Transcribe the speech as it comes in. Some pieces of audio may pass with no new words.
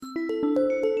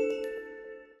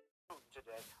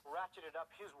ratcheted up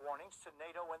his warnings to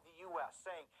NATO and the U.S.,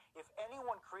 saying if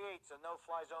anyone creates a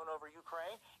no-fly zone over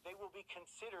Ukraine, they will be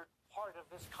considered part of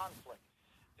this conflict.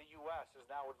 The U.S. is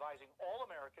now advising all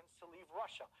Americans to leave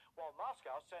Russia, while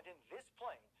Moscow sent in this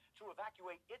plane to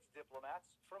evacuate its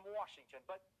diplomats from Washington.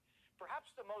 But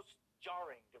perhaps the most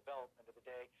jarring development of the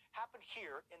day happened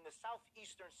here in the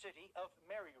southeastern city of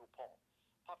Mariupol.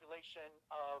 Population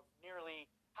of nearly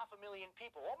 500,000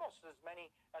 people, almost as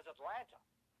many as Atlanta.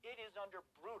 It is under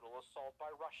brutal assault by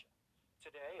Russia.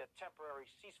 Today, a temporary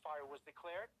ceasefire was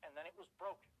declared, and then it was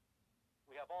broken.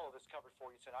 We have all of this covered for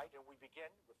you tonight, and we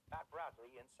begin with Matt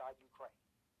Bradley inside Ukraine.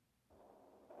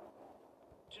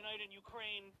 Tonight in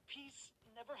Ukraine, peace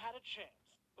never had a chance.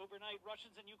 Overnight,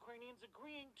 Russians and Ukrainians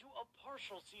agreeing to a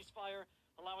partial ceasefire,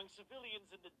 allowing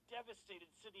civilians in the devastated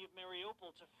city of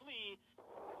Mariupol to flee.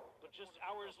 But just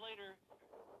hours later,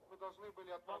 while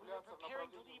we were preparing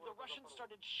to leave, the Russians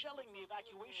started shelling the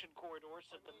evacuation corridor,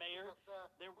 said the mayor.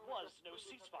 There was no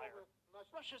ceasefire.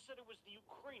 Russia said it was the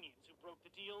Ukrainians who broke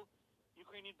the deal.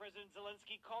 Ukrainian President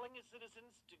Zelensky calling his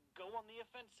citizens to go on the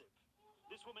offensive.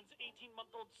 This woman's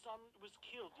 18-month-old son was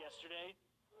killed yesterday.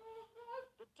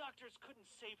 The doctors couldn't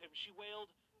save him, she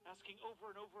wailed, asking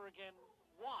over and over again,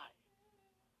 why?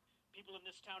 People in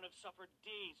this town have suffered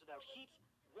days without heat,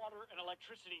 water, and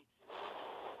electricity,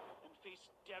 and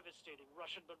face devastating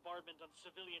Russian bombardment on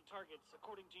civilian targets,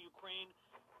 according to Ukraine,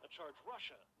 a charge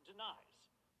Russia denies.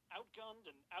 Outgunned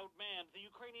and outmanned, the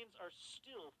Ukrainians are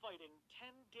still fighting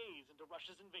 10 days into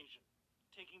Russia's invasion,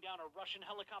 taking down a Russian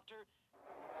helicopter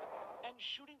and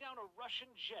shooting down a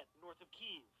Russian jet north of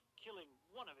Kyiv, killing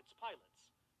one of its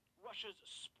pilots. Russia's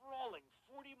sprawling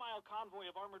 40-mile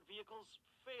convoy of armored vehicles,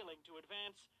 failing to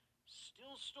advance,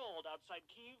 still stalled outside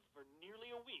Kyiv for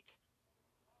nearly a week,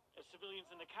 as civilians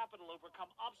in the capital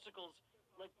overcome obstacles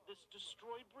like this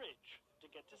destroyed bridge to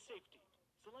get to safety.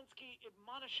 Zelensky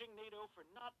admonishing NATO for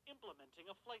not implementing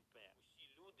a flight ban.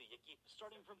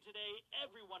 Starting from today,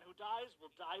 everyone who dies will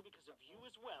die because of you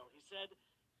as well, he said,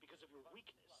 because of your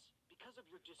weakness, because of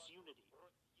your disunity.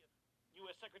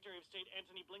 U.S. Secretary of State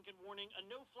Antony Blinken warning a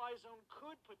no-fly zone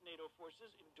could put NATO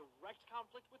forces in direct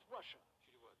conflict with Russia.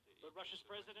 But Russia's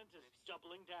president is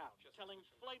doubling down, telling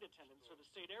flight attendants for the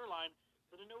state airline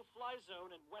that a no-fly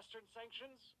zone and Western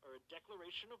sanctions are a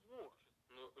declaration of war.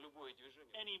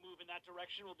 Any move in that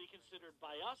direction will be considered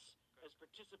by us as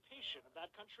participation of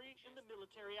that country in the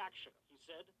military action, he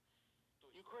said.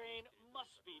 Ukraine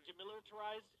must be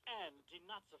demilitarized and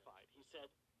denazified, he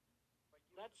said.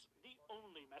 That's the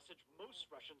only message most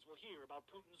Russians will hear about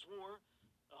Putin's war.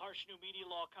 A harsh new media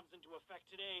law comes into effect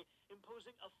today,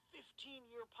 imposing a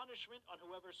 15-year punishment on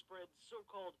whoever spreads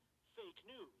so-called fake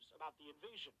news about the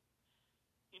invasion.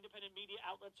 Independent media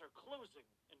outlets are closing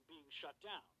and being shut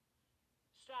down.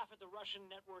 Staff at the Russian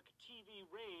network TV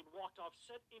Rain walked off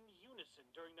set in unison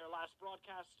during their last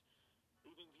broadcast,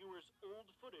 leaving viewers old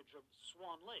footage of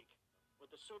Swan Lake, what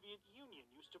the Soviet Union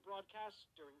used to broadcast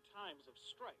during times of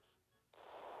strife.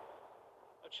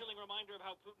 A chilling reminder of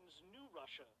how Putin's new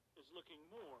Russia is looking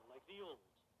more like the old.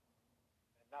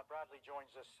 And Matt Bradley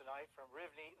joins us tonight from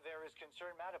Rivne. There is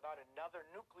concern, Matt, about another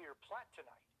nuclear plant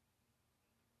tonight.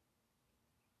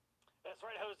 That's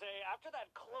right, Jose. After that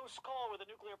close call with a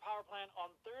nuclear power plant on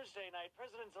Thursday night,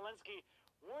 President Zelensky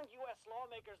warned U.S.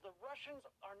 lawmakers the Russians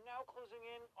are now closing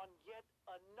in on yet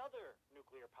another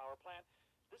nuclear power plant,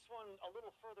 this one a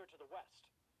little further to the west.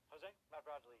 Jose? Matt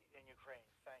Bradley in Ukraine,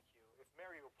 thank you. If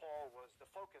Mariupol was the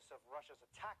focus of Russia's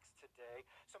attacks today,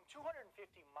 some 250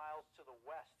 miles to the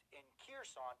west in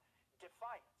Kherson,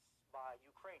 defiance by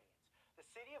Ukrainians. The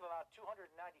city of about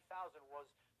 290,000 was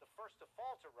the first to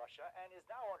fall to Russia and is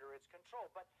now under its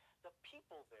control. But the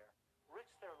people there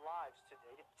risked their lives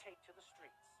today to take to the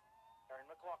streets. Aaron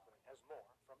McLaughlin has more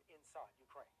from inside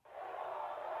Ukraine.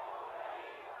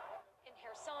 In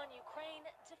Kherson, Ukraine,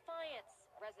 defiance.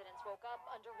 Residents woke up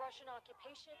under Russian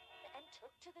occupation and took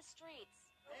to the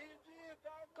streets.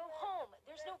 Go home.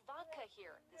 There's no vodka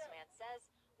here, this man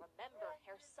says. Remember,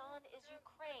 Kherson is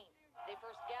Ukraine. They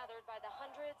first gathered by the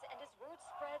hundreds, and as word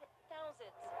spread,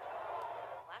 thousands,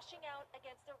 lashing out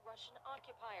against the Russian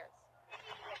occupiers.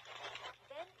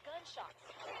 Then gunshots.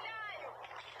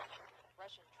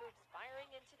 Russian troops firing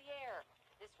into the air.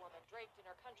 This woman, draped in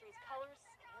her country's colors,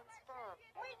 stands firm.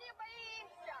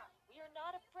 We are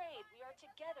not afraid. We are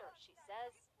together, she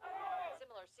says.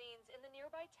 Similar scenes in the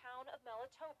nearby town of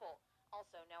Melitopol,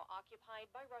 also now occupied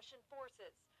by Russian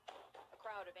forces. A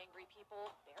crowd of angry people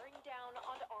bearing down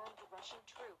on armed Russian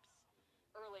troops.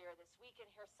 Earlier this week in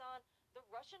Kherson, the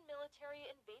Russian military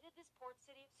invaded this port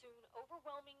city, soon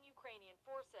overwhelming Ukrainian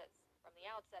forces. From the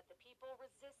outset, the people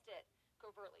resisted,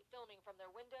 covertly filming from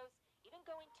their windows, even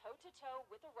even going toe-to-toe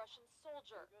with a Russian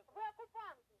soldier.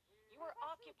 You are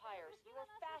occupiers, you are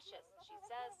fascists, she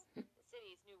says. The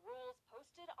city's new rules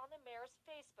posted on the mayor's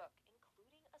Facebook,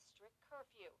 including a strict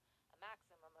curfew. A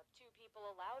maximum of 2 people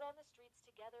allowed on the streets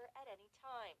together at any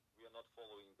time. We are not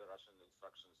following the Russian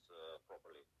instructions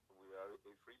properly. We are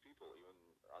a free people, even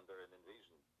under an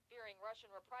invasion. Fearing Russian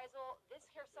reprisal, this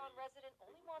Kherson resident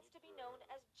only wants to be known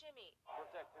as Jimmy.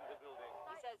 Protecting the building.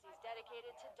 He says he's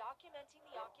dedicated to documenting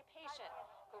the occupation,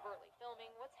 covertly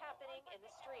filming what's happening in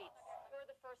the streets. We're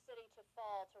the first city to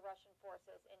fall to Russian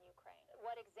forces in Ukraine.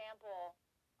 What example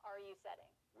are you setting?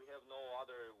 We have no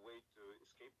other way to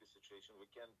escape the situation.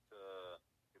 We can't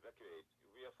evacuate.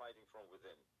 We are fighting from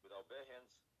within, with our bare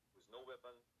hands, with no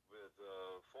weapon, with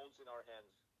phones in our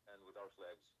hands, and with our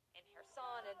flags. In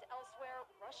Kherson and elsewhere,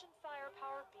 Russian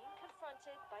firepower being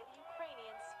confronted by the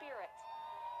Ukrainian spirit.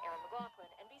 Erin McLaughlin,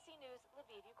 NBC News,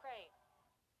 Lviv, Ukraine.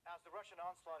 As the Russian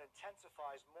onslaught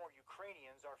intensifies, more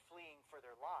Ukrainians are fleeing for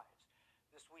their lives.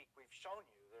 This week, we've shown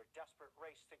you their desperate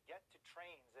race to get to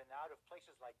trains and out of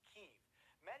places like Kyiv.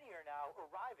 Many are now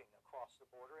arriving across the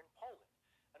border in Poland.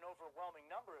 An overwhelming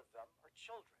number of them are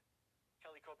children.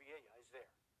 Kelly Kobieja is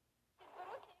there.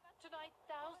 Tonight,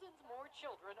 thousands more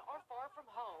children are far from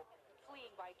home,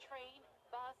 fleeing by train,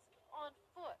 bus, on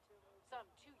foot. Some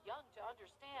too young to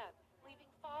understand, leaving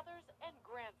fathers and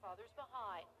grandfathers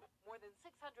behind. More than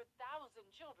 600,000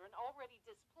 children already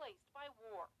displaced by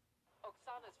war.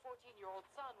 Oksana's 14-year-old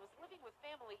son was living with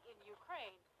family in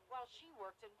Ukraine while she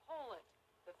worked in Poland.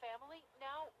 The family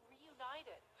now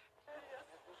reunited.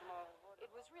 It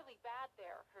was really bad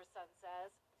there, her son says.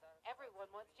 Everyone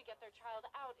wants to get their child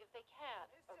out if they can,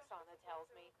 Oksana tells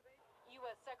me.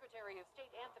 U.S. Secretary of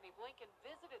State Anthony Blinken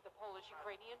visited the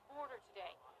Polish-Ukrainian border today,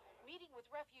 meeting with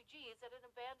refugees at an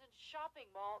abandoned shopping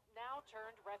mall now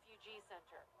turned refugee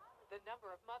center. The number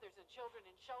of mothers and children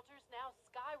in shelters now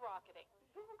skyrocketing.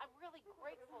 I'm really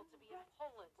grateful to be in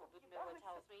Poland, Ludmila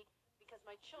tells me, because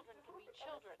my children can be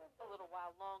children a little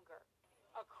while longer.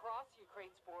 Across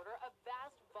Ukraine's border, a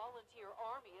vast volunteer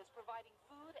army is providing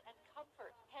food and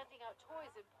comfort, handing out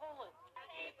toys in Poland,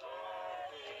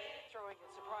 throwing a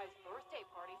surprise birthday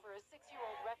party for a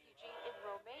 6-year-old refugee in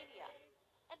Romania,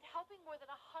 and helping more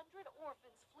than 100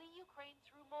 orphans flee Ukraine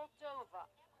through Moldova,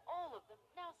 all of them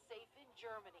now safe in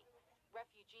Germany.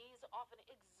 Refugees often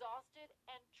exhausted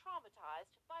and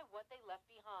traumatized by what they left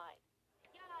behind.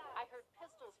 I heard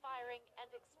pistols firing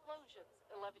and explosions,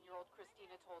 11-year-old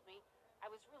Christina told me. I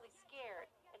was really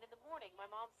scared, and in the morning my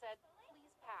mom said,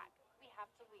 please pack, we have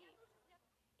to leave.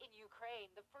 In Ukraine,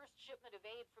 the first shipment of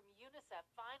aid from UNICEF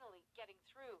finally getting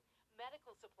through,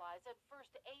 medical supplies and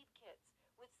first aid kits,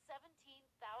 with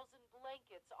 17,000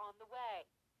 blankets on the way.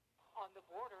 On the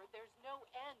border, there's no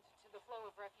end to the flow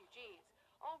of refugees.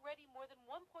 Already more than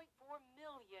 1.4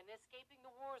 million escaping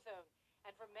the war zone.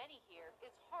 And for many here,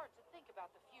 it's hard to think about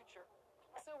the future.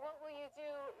 So what will you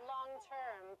do long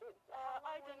term?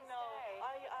 I don't know.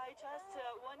 I just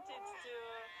wanted to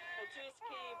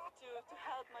escape, to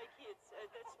help my kids.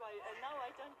 That's why. And now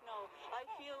I don't know. I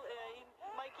feel in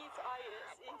my kids' eyes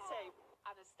unsafe.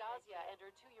 Anastasia and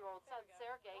her 2-year-old son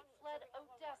Sergei fled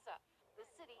Odessa, the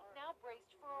city now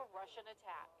braced for a Russian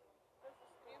attack.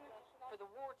 For the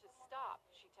war to stop,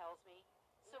 she tells me,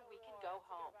 so we can go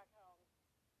home.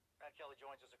 Matt Kelly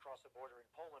joins us across the border in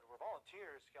Poland, where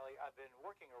volunteers, Kelly, have been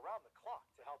working around the clock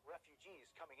to help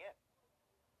refugees coming in.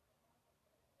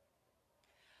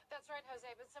 That's right, Jose,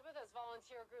 but some of those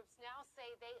volunteer groups now say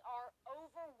they are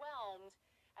overwhelmed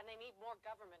and they need more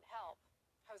government help.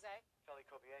 Jose? Kelly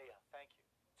Kobieja, thank you.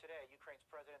 Today, Ukraine's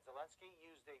President Zelensky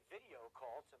used a video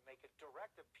call to make a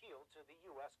direct appeal to the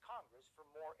U.S. Congress for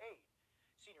more aid.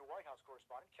 Senior White House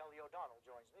correspondent Kelly O'Donnell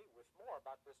joins me with more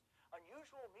about this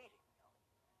unusual meeting.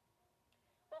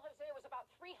 Well, Jose, it was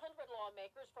about 300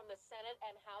 lawmakers from the Senate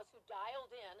and House who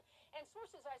dialed in, and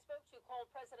sources I spoke to called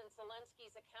President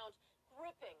Zelensky's account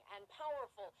gripping and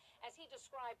powerful as he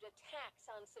described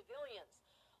attacks on civilians.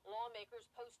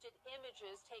 Lawmakers posted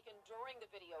images taken during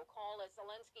the video call as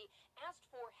Zelensky asked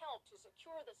for help to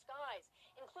secure the skies,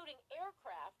 including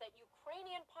aircraft that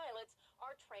Ukrainian pilots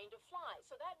are trained to fly.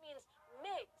 So that means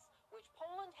MiGs, which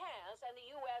Poland has and the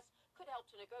U.S. could help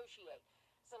to negotiate.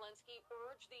 Zelensky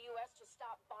urged the U.S. to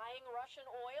stop buying Russian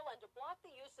oil and to block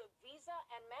the use of Visa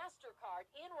and MasterCard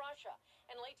in Russia.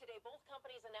 And late today, both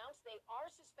companies announced they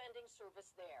are suspending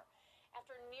service there.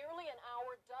 After nearly an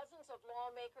hour, dozens of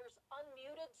lawmakers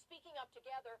unmuted, speaking up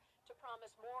together to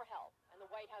promise more help. And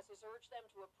the White House has urged them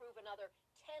to approve another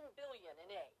 $10 billion in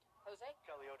aid. Jose?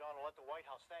 Kelly O'Donnell at the White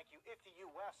House. Thank you. If the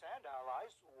U.S. and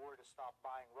allies were to stop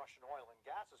buying Russian oil and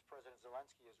gas, as President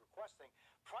Zelensky is requesting,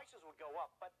 prices would go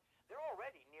up, but they're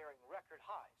already nearing record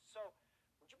highs. So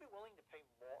would you be willing to pay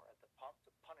more at the pump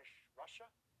to punish Russia?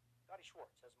 Gadi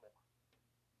Schwartz has more.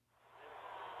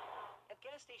 At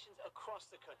gas stations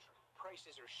across the country,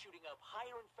 prices are shooting up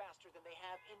higher and faster than they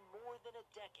have in more than a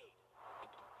decade.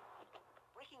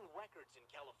 Breaking records in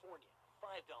California,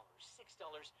 $5, $6,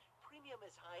 premium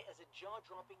as high as a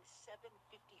jaw-dropping $7.55.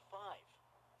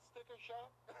 Sticker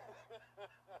shock?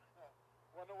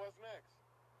 Wonder what's next.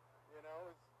 You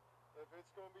know, if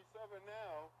it's going to be 7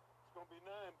 now, it's going to be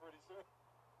 9 pretty soon.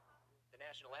 The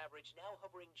national average now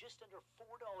hovering just under $4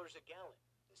 a gallon.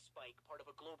 The spike part of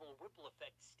a global ripple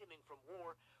effect stemming from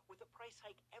war, with a price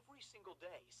hike every single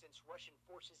day since Russian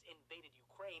forces invaded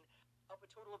Ukraine, up a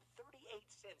total of 38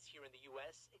 cents here in the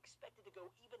U.S., expected to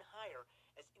go even higher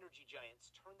as energy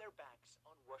giants turn their backs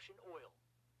on Russian oil.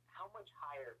 How much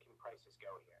higher can prices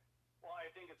go here? Well, I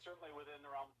think it's certainly within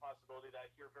the realm of possibility that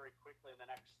here very quickly in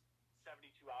the next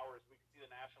 72 hours, we could see the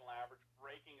national average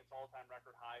breaking its all-time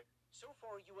record high. So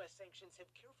far, U.S. sanctions have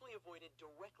carefully avoided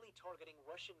directly targeting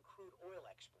Russian crude oil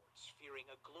exports, fearing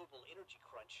a global energy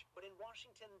crunch. But in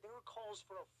Washington, there are calls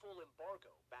for a full embargo,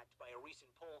 backed by a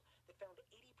recent poll that found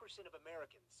 80% of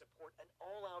Americans support an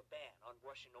all-out ban on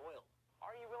Russian oil.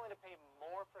 Are you willing to pay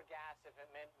more for gas if it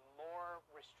meant more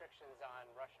restrictions on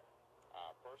Russia?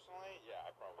 Personally, yeah, I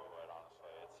probably would,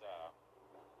 honestly.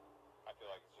 I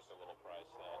feel like it's just a little price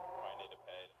that we might need to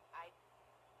pay. I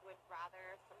would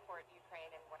rather support Ukraine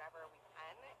in whatever we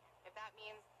can. If that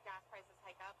means gas prices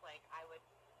hike up, I would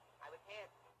pay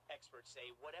it. Experts say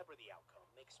whatever the outcome,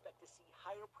 expect to see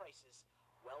higher prices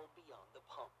well beyond the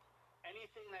pump.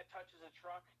 Anything that touches a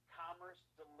truck, commerce,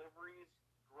 deliveries,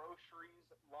 groceries,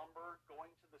 lumber,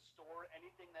 going to the store,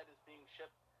 anything that is being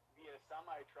shipped via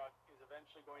semi-truck is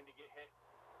eventually going to get hit.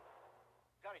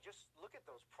 Gadi, just look at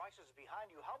those prices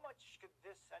behind you. How much could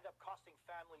this end up costing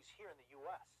families here in the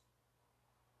U.S.?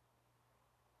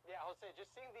 Yeah, Jose,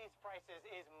 just seeing these prices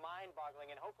is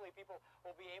mind-boggling, and hopefully people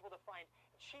will be able to find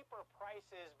cheaper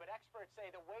prices. But experts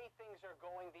say the way things are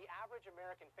going, the average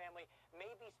American family may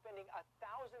be spending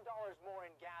 $1,000 more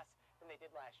in gas than they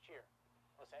did last year.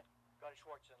 Jose? Gadi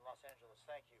Schwartz in Los Angeles,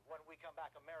 thank you. When we come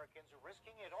back, Americans are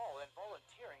risking it all and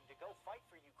volunteering to go fight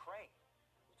for Ukraine.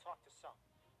 We'll talk to some.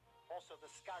 Also,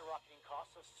 the skyrocketing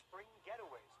costs of spring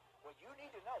getaways. What you need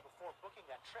to know before booking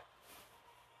that trip.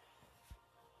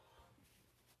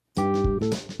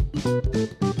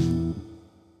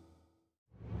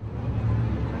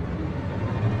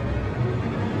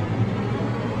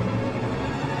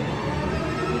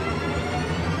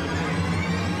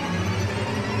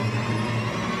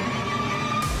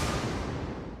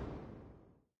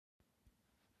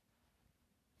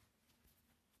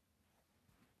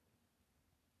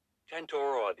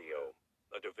 Tantor Audio,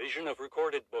 a division of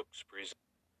Recorded Books, presents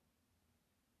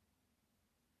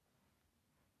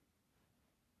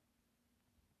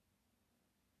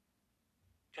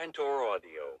Tantor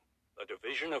Audio, a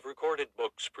division of Recorded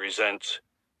Books, presents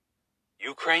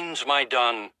Ukraine's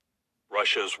Maidan,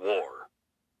 Russia's War,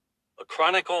 a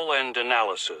chronicle and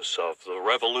analysis of the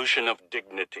Revolution of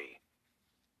Dignity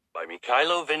by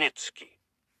Mikhailo Vinitsky,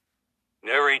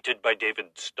 narrated by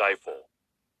David Stifel.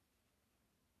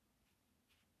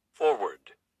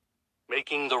 Forward,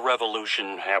 making the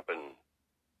revolution happen.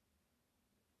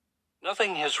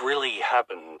 Nothing has really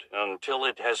happened until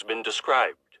it has been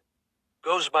described.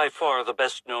 Goes by far the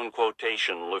best-known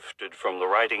quotation lifted from the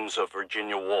writings of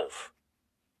Virginia Woolf.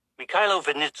 Mikhailo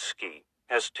Vinitsky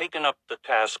has taken up the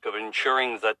task of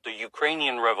ensuring that the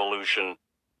Ukrainian Revolution,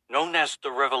 known as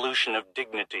the Revolution of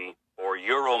Dignity, or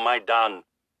Euromaidan,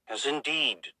 has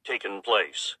indeed taken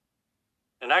place.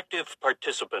 An active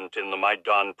participant in the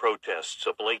Maidan protests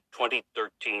of late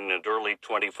 2013 and early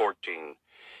 2014,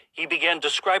 he began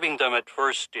describing them at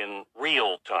first in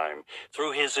real time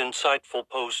through his insightful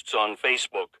posts on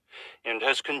Facebook, and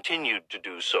has continued to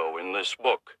do so in this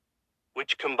book,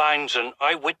 which combines an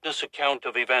eyewitness account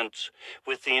of events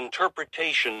with the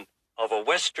interpretation of a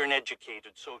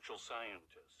Western-educated social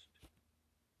scientist.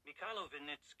 Mikhailo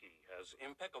Vinitsky has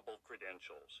impeccable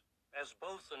credentials as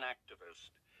both an activist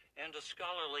and a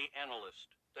scholarly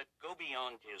analyst that go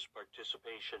beyond his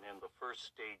participation in the first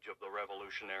stage of the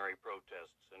revolutionary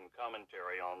protests and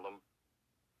commentary on them.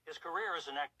 His career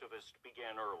as an activist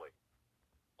began early.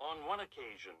 On one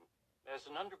occasion,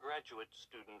 as an undergraduate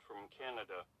student from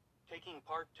Canada, taking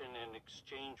part in an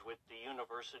exchange with the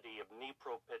University of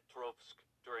Dnipropetrovsk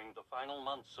during the final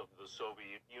months of the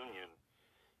Soviet Union,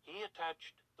 he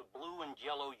attached the blue and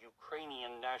yellow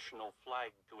Ukrainian national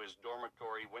flag to his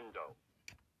dormitory window.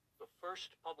 the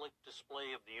first public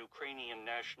display of the Ukrainian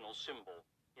national symbol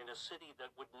in a city that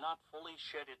would not fully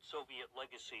shed its Soviet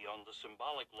legacy on the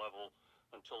symbolic level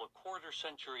until a quarter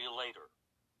century later.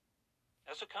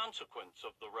 As a consequence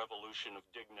of the Revolution of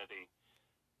Dignity,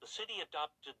 the city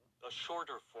adopted a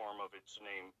shorter form of its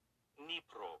name,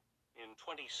 Dnipro, in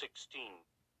 2016,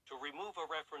 to remove a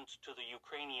reference to the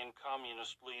Ukrainian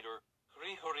communist leader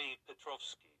Grigory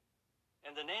Petrovsky,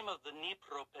 and the name of the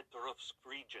Dnipropetrovsk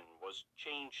region was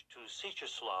changed to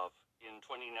Sysheslav in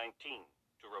 2019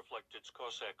 to reflect its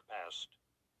Cossack past.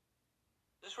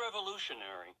 This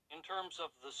revolutionary, in terms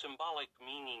of the symbolic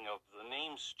meaning of the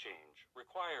name's change,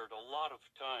 required a lot of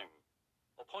time,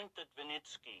 a point that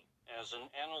Vinitsky, as an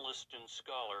analyst and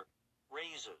scholar,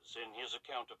 raises in his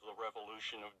account of the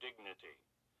Revolution of Dignity.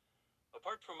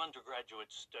 Apart from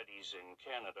undergraduate studies in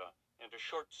Canada and a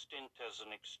short stint as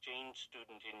an exchange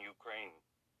student in Ukraine,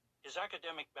 his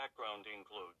academic background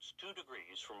includes 2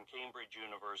 degrees from Cambridge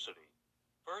University.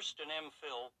 First, an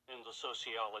MPhil in the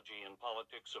sociology and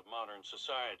politics of modern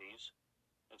societies,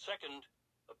 and second,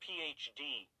 a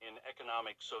PhD in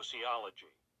economic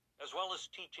sociology, as well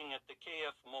as teaching at the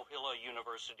Kiev Mohyla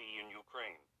University in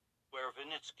Ukraine, where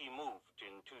Vinitsky moved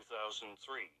in 2003.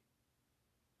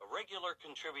 A regular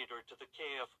contributor to the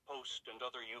Kiev Post and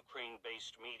other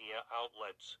Ukraine-based media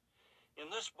outlets, in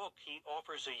this book he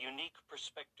offers a unique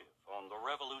perspective on the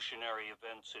revolutionary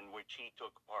events in which he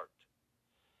took part.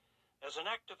 As an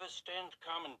activist and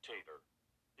commentator,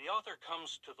 the author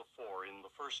comes to the fore in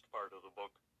the first part of the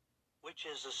book, which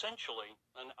is essentially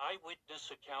an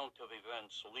eyewitness account of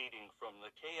events leading from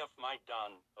the Kiev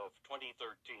Maidan of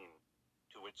 2013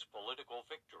 to its political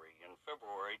victory in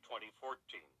February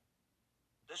 2014.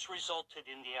 This resulted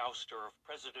in the ouster of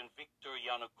President Viktor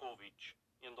Yanukovych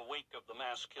in the wake of the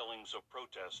mass killings of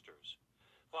protesters,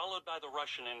 followed by the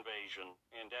Russian invasion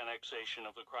and annexation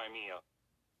of the Crimea,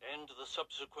 and the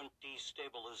subsequent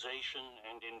destabilization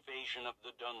and invasion of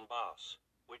the Donbass,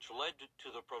 which led to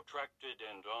the protracted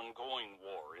and ongoing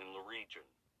war in the region.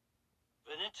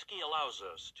 Vinitsky allows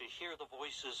us to hear the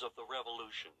voices of the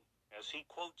revolution as he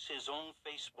quotes his own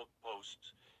Facebook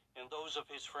posts and those of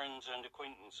his friends and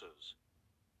acquaintances.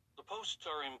 The posts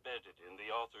are embedded in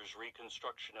the author's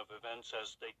reconstruction of events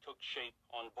as they took shape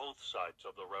on both sides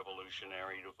of the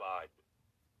revolutionary divide.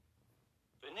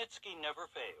 Vinitsky never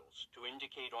fails to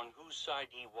indicate on whose side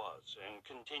he was and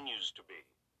continues to be,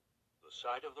 the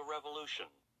side of the revolution.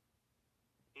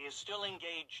 He is still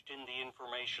engaged in the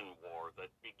information war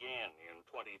that began in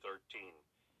 2013,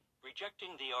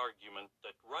 rejecting the argument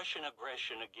that Russian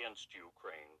aggression against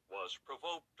Ukraine was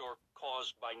provoked or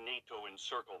caused by NATO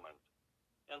encirclement,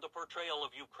 and the portrayal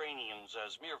of Ukrainians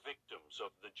as mere victims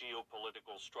of the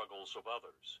geopolitical struggles of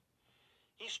others.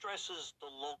 He stresses the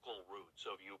local roots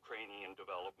of Ukrainian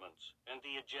developments and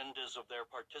the agendas of their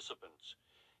participants,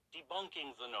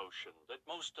 debunking the notion that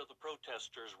most of the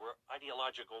protesters were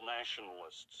ideological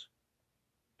nationalists.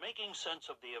 Making sense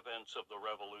of the events of the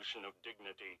Revolution of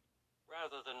Dignity,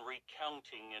 rather than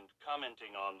recounting and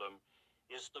commenting on them,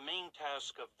 is the main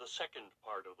task of the second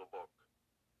part of the book.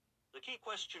 The key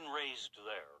question raised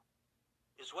there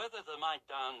is whether the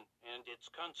Maidan and its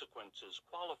consequences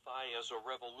qualify as a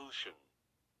revolution.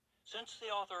 Since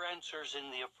the author answers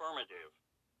in the affirmative,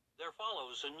 there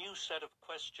follows a new set of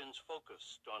questions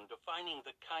focused on defining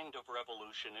the kind of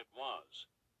revolution it was.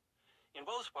 In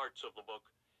both parts of the book,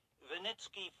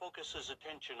 Vinitsky focuses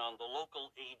attention on the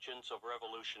local agents of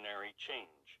revolutionary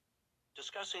change,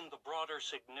 discussing the broader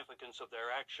significance of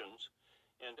their actions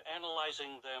and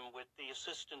analyzing them with the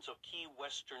assistance of key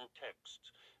Western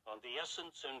texts on the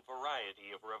essence and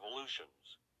variety of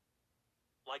revolutions.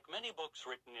 Like many books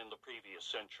written in the previous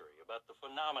century about the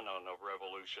phenomenon of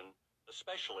revolution,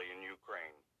 especially in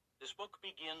Ukraine, this book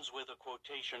begins with a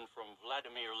quotation from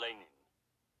Vladimir Lenin.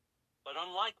 But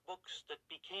unlike books that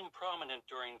became prominent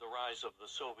during the rise of the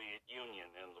Soviet Union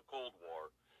and the Cold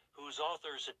War, whose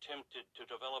authors attempted to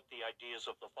develop the ideas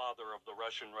of the father of the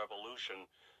Russian Revolution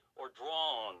or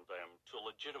draw on them to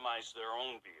legitimize their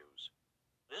own views,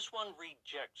 this one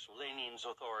rejects Lenin's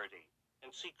authority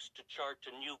and seeks to chart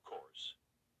a new course.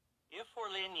 If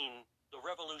for Lenin, the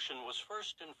revolution was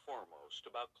first and foremost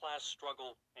about class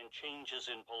struggle and changes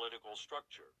in political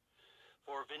structure,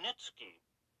 for Vinitsky,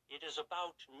 it is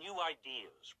about new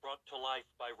ideas brought to life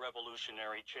by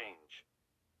revolutionary change.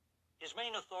 His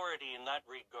main authority in that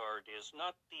regard is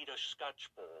not Theda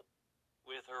Skocpol,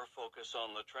 with her focus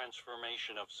on the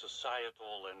transformation of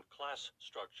societal and class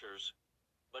structures,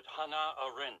 but Hannah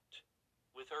Arendt,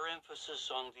 with her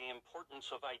emphasis on the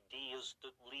importance of ideas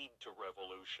that lead to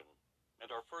revolution and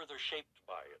are further shaped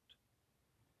by it.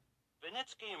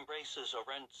 Vinitsky embraces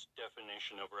Arendt's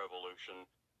definition of revolution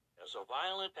as a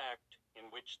violent act in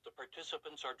which the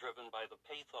participants are driven by the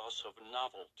pathos of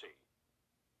novelty.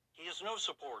 He is no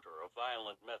supporter of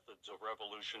violent methods of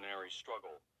revolutionary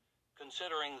struggle,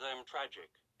 considering them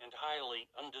tragic and highly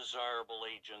undesirable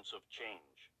agents of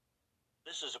change.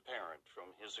 This is apparent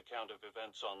from his account of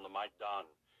events on the Maidan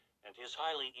and his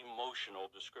highly emotional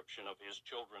description of his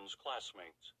children's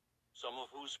classmates, some of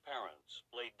whose parents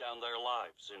laid down their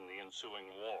lives in the ensuing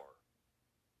war.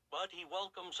 But he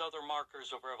welcomes other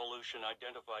markers of revolution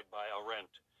identified by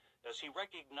Arendt, as he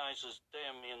recognizes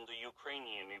them in the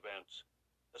Ukrainian events,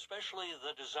 especially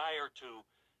the desire to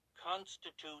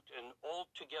constitute an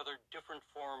altogether different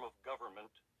form of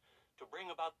government, to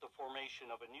bring about the formation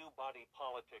of a new body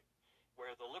politic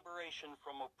where the liberation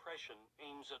from oppression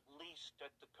aims at least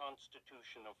at the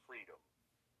constitution of freedom.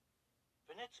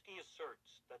 Vinitsky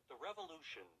asserts that the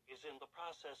revolution is in the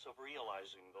process of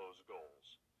realizing those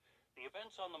goals. The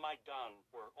events on the Maidan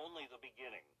were only the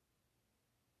beginning.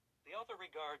 The author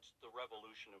regards the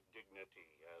revolution of dignity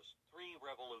as three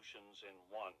revolutions in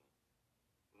one: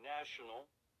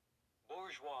 national,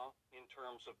 bourgeois in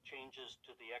terms of changes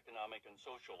to the economic and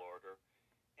social order,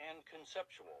 and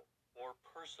conceptual or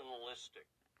personalistic.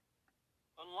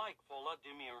 Unlike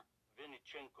Volodymyr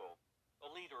Vinnychenko, a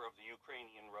leader of the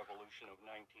Ukrainian Revolution of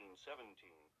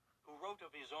 1917, who wrote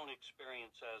of his own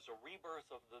experience as a rebirth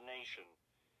of the nation,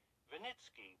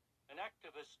 Vinitsky, an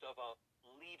activist of a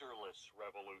leaderless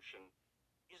revolution,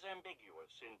 is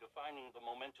ambiguous in defining the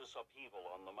momentous upheaval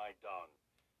on the Maidan,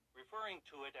 referring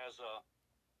to it as a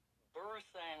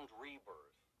birth and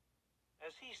rebirth.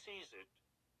 As he sees it,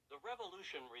 the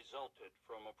revolution resulted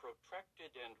from a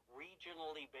protracted and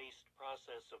regionally based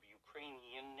process of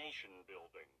Ukrainian nation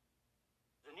building.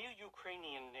 The new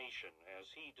Ukrainian nation,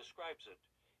 as he describes it,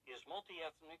 is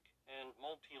multi-ethnic and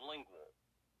multilingual,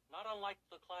 not unlike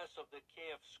the class of the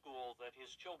Kiev school that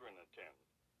his children attend.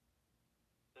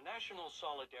 The national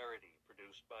solidarity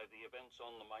produced by the events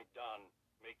on the Maidan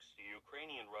makes the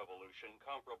Ukrainian Revolution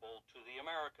comparable to the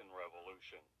American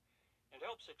Revolution, and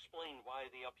helps explain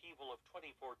why the upheaval of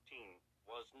 2014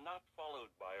 was not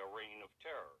followed by a reign of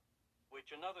terror,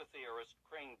 which another theorist,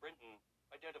 Crane Brinton,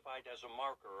 identified as a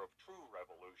marker of true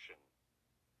revolution.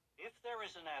 If there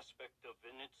is an aspect of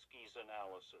Vinitsky's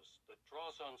analysis that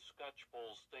draws on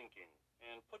Skocpol's thinking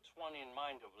and puts one in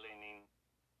mind of Lenin,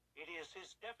 it is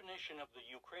his definition of the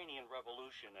Ukrainian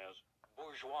Revolution as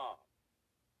bourgeois.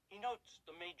 He notes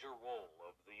the major role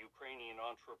of the Ukrainian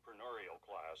entrepreneurial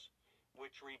class,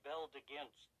 which rebelled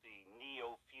against the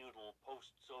neo-feudal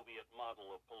post-Soviet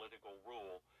model of political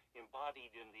rule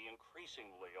embodied in the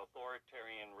increasingly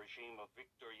authoritarian regime of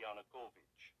Viktor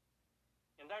Yanukovych.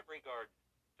 In that regard,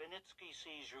 Vinitsky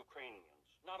sees Ukrainians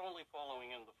not only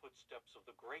following in the footsteps of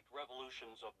the great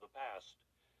revolutions of the past,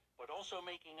 but also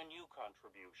making a new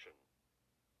contribution.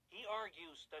 He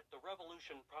argues that the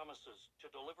revolution promises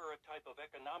to deliver a type of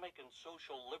economic and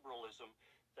social liberalism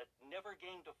that never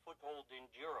gained a foothold in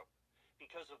Europe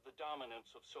because of the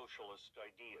dominance of socialist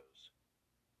ideas.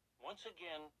 Once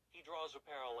again, he draws a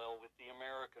parallel with the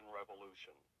American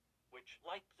Revolution, which,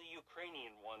 like the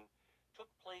Ukrainian one, took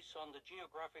place on the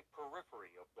geographic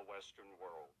periphery of the Western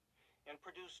world and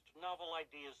produced novel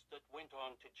ideas that went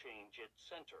on to change its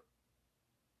center.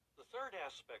 The third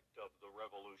aspect of the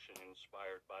revolution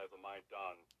inspired by the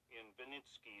Maidan, in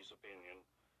Vinitsky's opinion,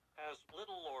 has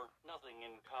little or nothing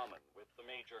in common with the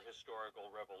major historical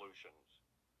revolutions.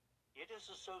 It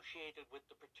is associated with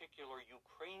the particular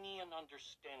Ukrainian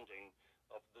understanding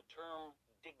of the term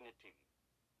dignity,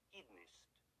 gidnost,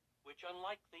 which,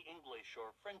 unlike the English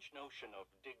or French notion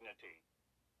of dignity,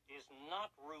 is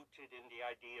not rooted in the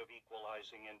idea of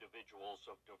equalizing individuals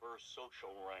of diverse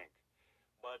social rank,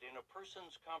 but in a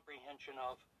person's comprehension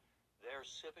of their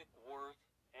civic worth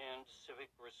and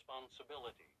civic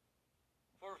responsibility.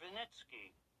 For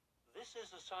Vinitsky, this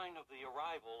is a sign of the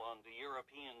arrival on the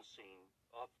European scene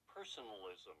of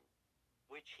personalism,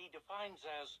 which he defines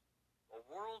as a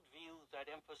worldview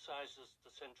that emphasizes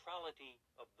the centrality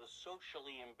of the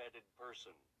socially embedded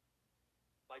person.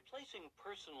 By placing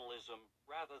personalism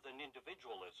rather than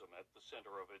individualism at the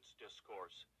center of its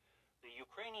discourse, the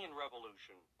Ukrainian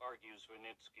Revolution, argues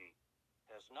Vinitsky,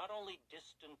 has not only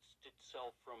distanced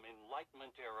itself from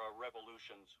Enlightenment-era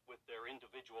revolutions with their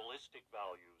individualistic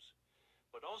values,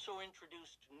 but also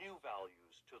introduced new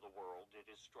values to the world it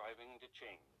is striving to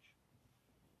change.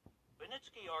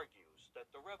 Vinitsky argues that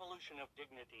the revolution of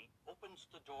dignity opens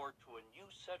the door to a new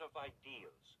set of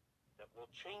ideas that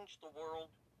will change the world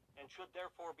and should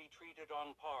therefore be treated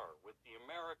on par with the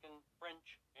American,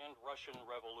 French, and Russian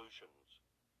revolutions.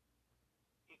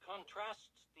 He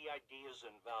contrasts the ideas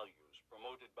and values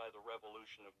promoted by the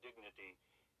revolution of dignity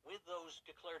with those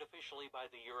declared officially by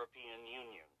the European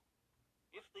Union.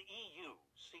 If the EU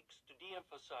seeks to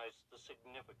de-emphasize the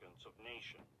significance of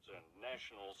nations and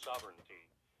national sovereignty,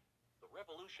 the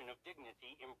Revolution of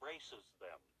Dignity embraces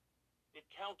them. It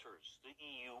counters the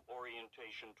EU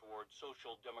orientation toward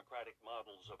social democratic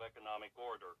models of economic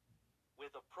order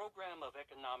with a program of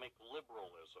economic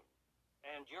liberalism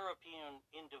and European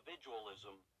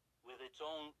individualism with its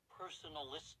own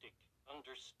personalistic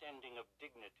understanding of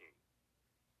dignity.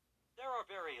 There are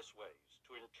various ways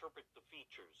to interpret the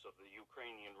features of the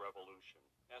Ukrainian Revolution,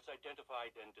 as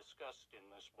identified and discussed in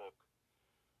this book.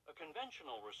 A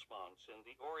conventional response in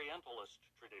the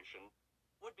Orientalist tradition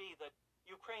would be that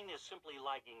Ukraine is simply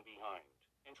lagging behind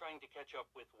and trying to catch up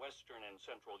with Western and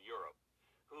Central Europe,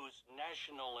 whose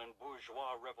national and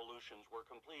bourgeois revolutions were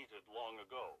completed long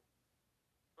ago.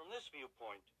 From this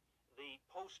viewpoint, the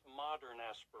postmodern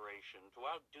aspiration to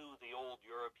outdo the old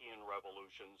European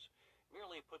revolutions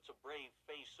merely puts a brave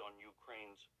face on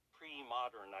Ukraine's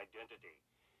pre-modern identity,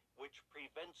 which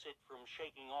prevents it from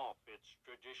shaking off its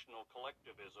traditional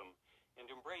collectivism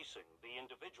and embracing the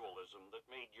individualism that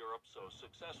made Europe so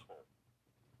successful.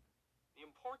 The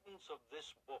importance of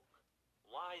this book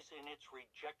lies in its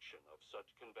rejection of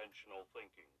such conventional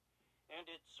thinking and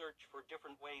its search for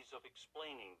different ways of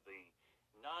explaining the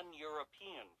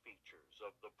non-European features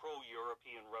of the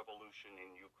pro-European revolution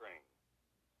in Ukraine.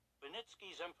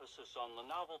 Vinitsky's emphasis on the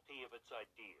novelty of its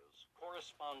ideas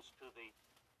corresponds to the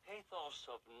pathos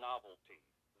of novelty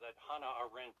that Hannah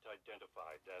Arendt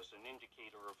identified as an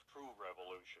indicator of true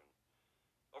revolution.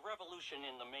 A revolution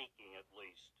in the making, at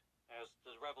least, as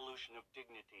the Revolution of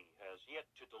Dignity has yet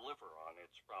to deliver on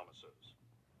its promises.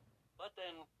 But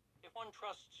then, if one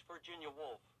trusts Virginia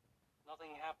Woolf,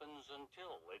 nothing happens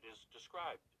until it is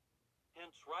described.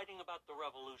 Hence, writing about the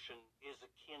revolution is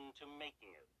akin to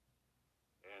making it.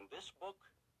 And this book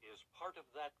is part of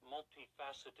that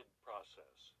multifaceted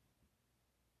process.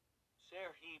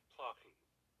 Serhiy Plokhy,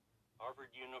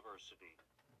 Harvard University,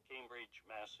 Cambridge,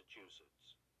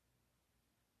 Massachusetts.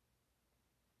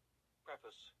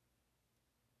 Preface.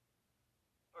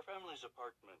 Our family's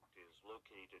apartment is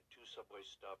located 2 subway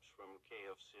stops from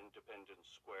Kyiv's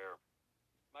Independence Square,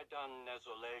 Maidan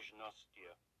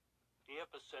Nezalezhnostia, the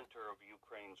epicenter of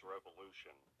Ukraine's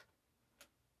revolution.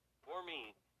 For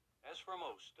me, as for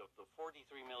most of the 43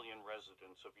 million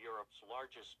residents of Europe's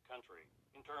largest country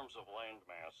in terms of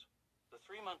landmass, the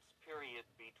 3-month period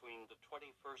between the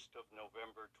 21st of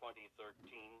November 2013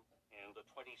 and the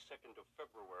 22nd of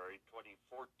February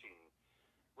 2014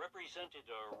 represented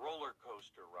a roller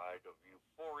coaster ride of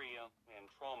euphoria and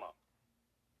trauma.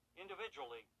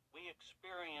 Individually, we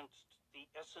experienced the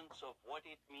essence of what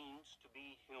it means to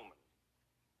be human: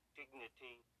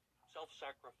 dignity,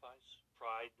 self-sacrifice,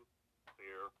 pride,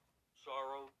 fear,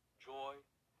 sorrow, joy,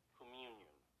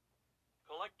 communion.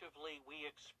 Collectively, we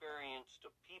experienced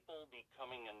a people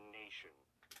becoming a nation.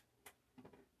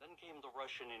 Then came the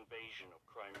Russian invasion of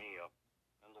Crimea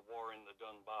and the war in the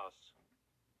Donbass.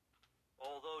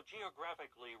 Although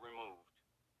geographically removed,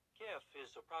 Kiev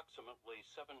is approximately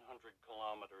 700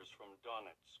 kilometers from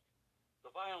Donetsk.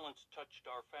 The violence touched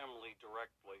our family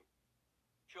directly.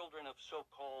 Children of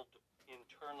so-called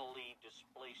internally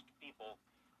displaced people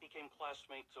became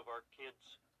classmates of our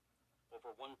kids.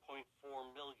 Over 1.4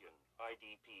 million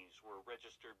IDPs were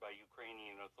registered by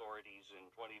Ukrainian authorities in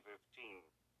 2015,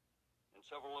 and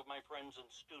several of my friends and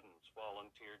students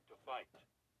volunteered to fight.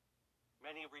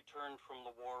 Many returned from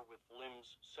the war with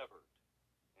limbs severed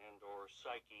and/or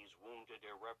psyches wounded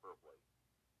irreparably.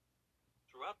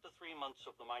 Throughout the 3 months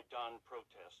of the Maidan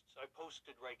protests, I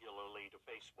posted regularly to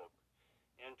Facebook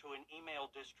and to an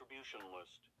email distribution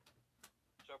list.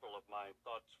 Several of my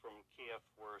thoughts from Kiev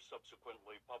were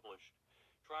subsequently published,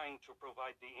 trying to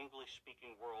provide the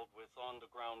English-speaking world with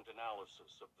on-the-ground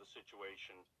analysis of the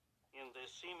situation in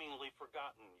this seemingly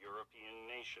forgotten European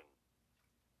nation.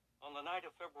 On the night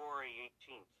of February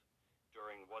 18th,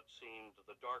 during what seemed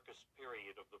the darkest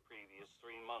period of the previous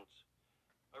 3 months,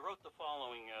 I wrote the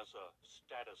following as a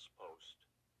status post.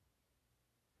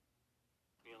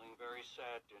 Feeling very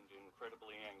sad and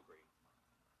incredibly angry.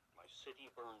 My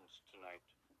city burns tonight.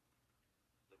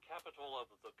 The capital of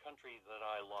the country that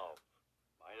I love,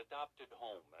 my adopted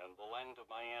home and the land of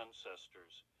my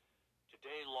ancestors,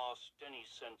 today lost any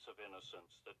sense of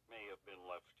innocence that may have been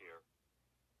left here.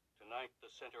 Tonight, the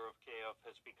center of Kiev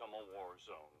has become a war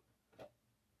zone.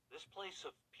 This place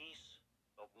of peace,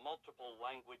 of multiple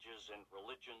languages and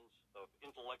religions, of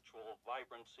intellectual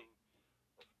vibrancy,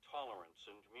 of tolerance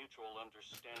and mutual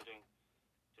understanding,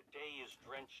 today is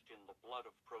drenched in the blood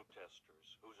of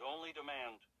protesters, whose only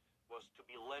demand was to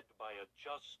be led by a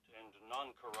just and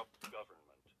non-corrupt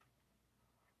government.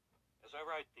 As I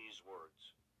write these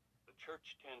words, the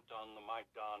church tent on the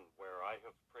Maidan, where I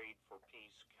have prayed for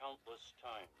peace countless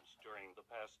times during the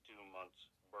past 2 months,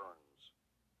 burns,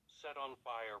 set on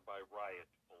fire by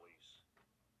riot police.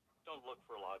 Don't look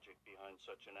for logic behind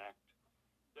such an act.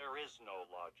 There is no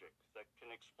logic that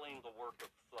can explain the work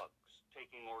of thugs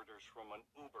taking orders from an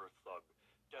uber thug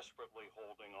desperately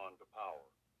holding on to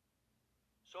power.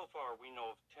 So far, we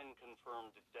know of 10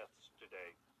 confirmed deaths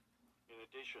today, in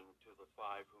addition to the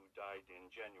 5 who died in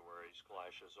January's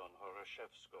clashes on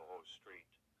Horoshevskoho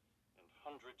Street, and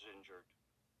hundreds injured.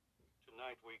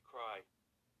 Tonight we cry.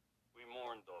 We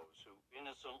mourn those who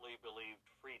innocently believed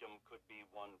freedom could be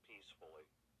won peacefully.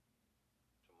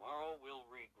 Tomorrow we'll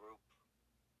regroup.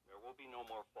 There will be no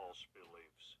more false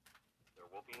beliefs. There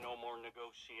will be no more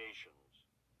negotiations.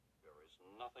 There is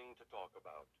nothing to talk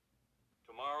about.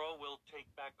 Tomorrow we'll take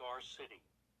back our city,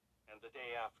 and the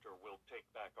day after we'll take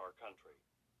back our country.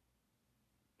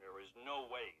 There is no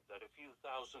way that a few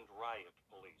thousand riot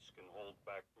police can hold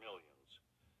back millions.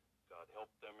 God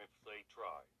help them if they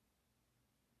try.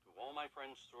 To all my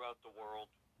friends throughout the world,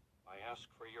 I ask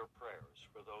for your prayers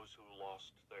for those who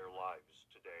lost their lives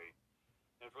today,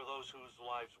 and for those whose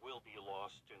lives will be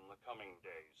lost in the coming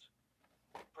days.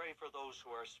 Pray for those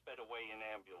who are sped away in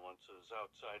ambulances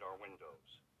outside our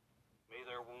windows. May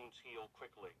their wounds heal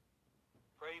quickly.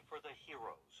 Pray for the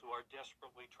heroes who are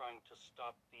desperately trying to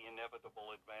stop the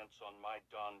inevitable advance on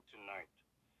Maidan tonight.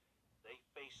 They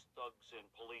face thugs in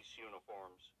police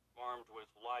uniforms, armed with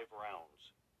live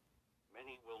rounds.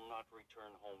 Many will not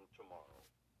return home tomorrow.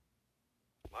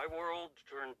 My world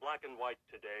turned black and white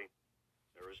today.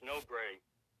 There is no gray.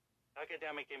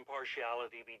 Academic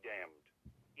impartiality be damned.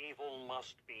 Evil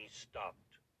must be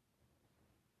stopped.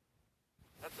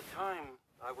 At the time,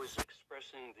 I was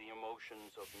expressing the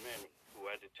emotions of many who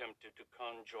had attempted to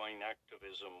conjoin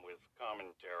activism with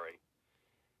commentary.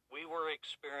 We were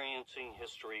experiencing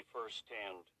history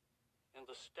firsthand, and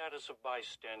the status of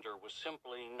bystander was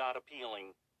simply not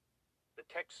appealing. The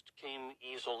text came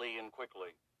easily and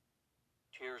quickly.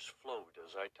 Tears flowed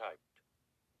as I typed.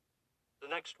 The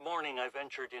next morning, I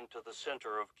ventured into the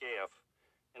center of Kiev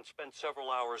and spent several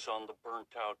hours on the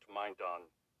burnt-out Maidan.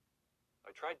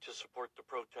 I tried to support the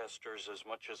protesters as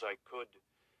much as I could,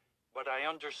 but I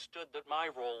understood that my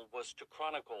role was to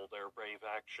chronicle their brave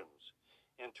actions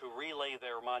and to relay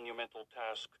their monumental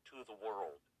task to the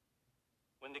world.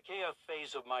 When the Kiev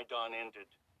phase of Maidan ended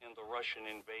and the Russian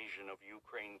invasion of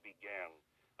Ukraine began,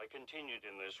 I continued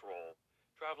in this role,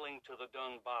 traveling to the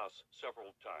Donbass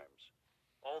several times,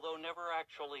 although never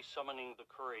actually summoning the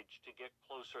courage to get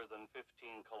closer than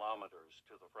 15 kilometers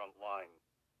to the front line.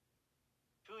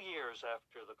 2 years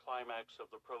after the climax of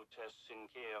the protests in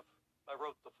Kiev, I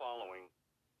wrote the following.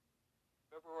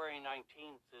 February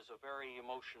 19th is a very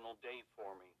emotional day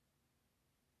for me.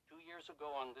 2 years ago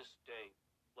on this day,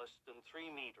 less than 3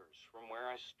 meters from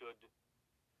where I stood,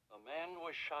 a man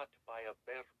was shot by a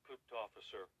Berkut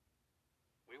officer.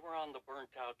 We were on the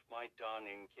burnt-out Maidan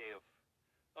in Kiev,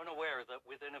 unaware that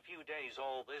within a few days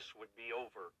all this would be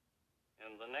over,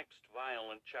 and the next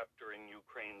violent chapter in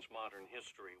Ukraine's modern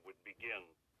history would begin.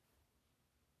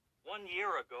 1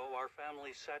 year ago, our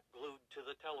family sat glued to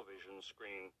the television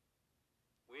screen.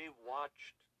 We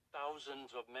watched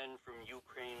thousands of men from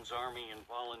Ukraine's army and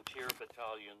volunteer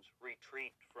battalions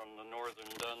retreat from the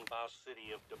northern Donbass city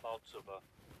of Debaltseve.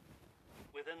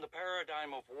 Within the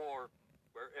paradigm of war,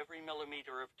 where every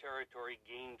millimeter of territory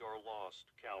gained or lost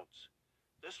counts,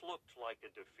 this looked like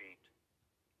a defeat.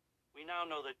 We now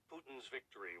know that Putin's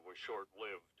victory was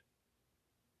short-lived.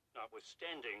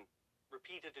 Notwithstanding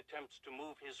repeated attempts to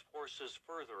move his forces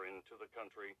further into the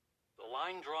country, the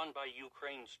line drawn by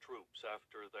Ukraine's troops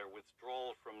after their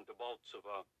withdrawal from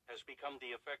Debaltseve has become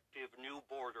the effective new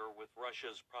border with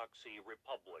Russia's proxy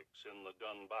republics in the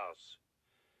Donbass,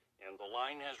 and the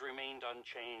line has remained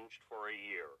unchanged for a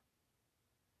year.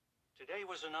 Today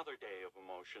was another day of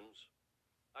emotions.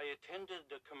 I attended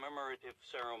a commemorative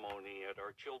ceremony at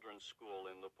our children's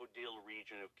school in the Podil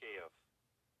region of Kiev.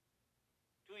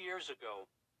 2 years ago,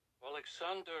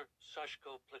 Alexander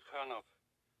Sashko Plekhanov,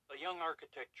 a young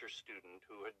architecture student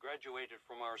who had graduated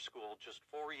from our school just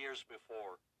 4 years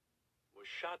before, was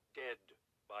shot dead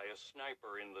by a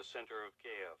sniper in the center of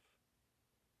Kiev.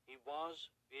 He was,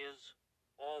 is,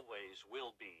 always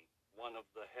will be one of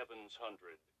the Heaven's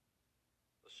 100.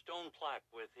 A stone plaque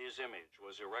with his image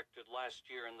was erected last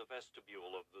year in the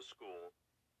vestibule of the school,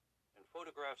 and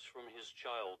photographs from his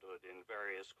childhood in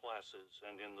various classes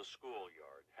and in the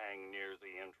schoolyard hang near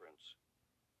the entrance.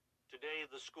 Today,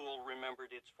 the school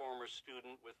remembered its former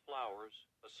student with flowers,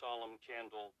 a solemn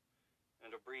candle,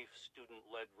 and a brief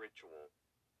student-led ritual.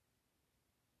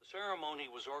 The ceremony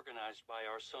was organized by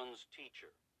our son's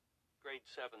teacher, grade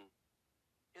 7.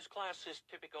 His class is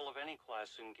typical of any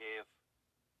class in Kiev.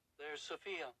 There's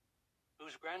Sophia,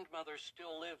 whose grandmother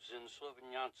still lives in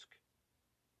Sloviansk,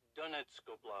 Donetsk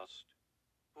Oblast,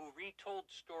 who retold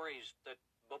stories that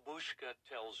Babushka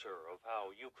tells her of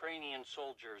how Ukrainian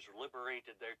soldiers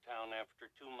liberated their town after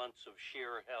 2 months of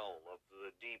sheer hell of the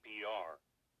DPR.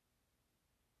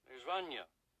 There's Vanya,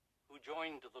 who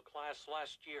joined the class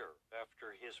last year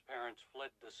after his parents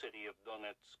fled the city of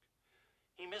Donetsk.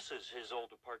 He misses his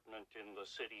old apartment in the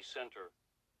city center,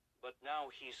 but now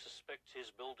he suspects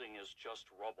his building is just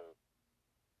rubble.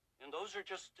 And those are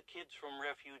just the kids from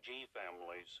refugee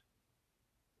families.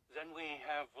 Then we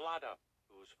have Vlada,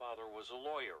 whose father was a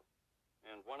lawyer,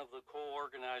 and one of the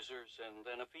co-organizers and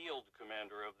then a field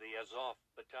commander of the Azov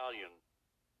battalion.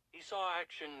 He saw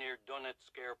action near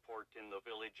Donetsk airport in the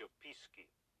village of Pisky.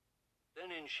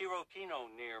 Then in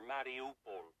Shirokino near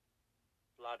Mariupol.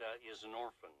 Vlada is an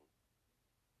orphan.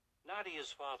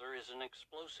 Nadia's father is an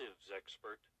explosives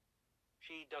expert.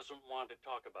 She doesn't want to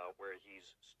talk about where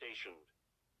he's stationed,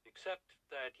 except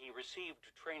that he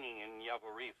received training in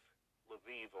Yavoriv,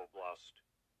 Lviv Oblast.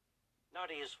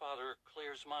 Nadia's father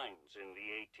clears mines in the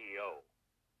ATO.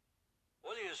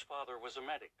 Olya's father was a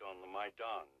medic on the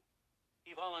Maidan.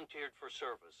 He volunteered for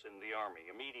service in the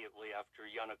army immediately after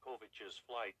Yanukovych's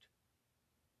flight.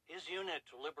 His unit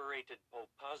liberated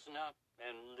Popasna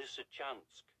and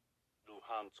Lysychansk,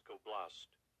 Luhansk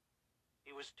Oblast.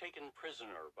 He was taken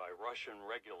prisoner by Russian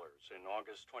regulars in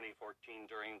August 2014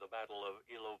 during the Battle of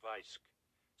Ilovaisk,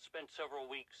 spent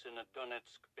several weeks in a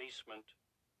Donetsk basement,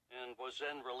 and was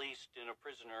then released in a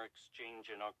prisoner exchange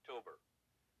in October.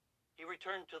 He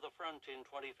returned to the front in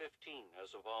 2015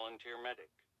 as a volunteer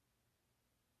medic.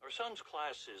 Our son's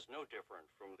class is no different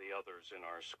from the others in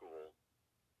our school.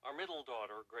 Our middle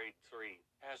daughter, grade 3,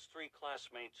 has 3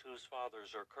 classmates whose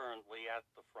fathers are currently at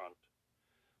the front.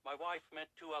 My wife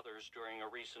met 2 others during a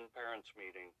recent parents'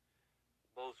 meeting.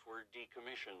 Both were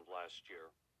decommissioned last year.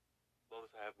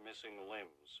 Both have missing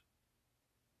limbs.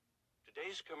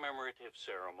 Today's commemorative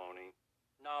ceremony,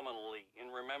 nominally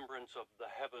in remembrance of the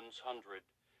Heavens 100,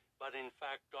 but in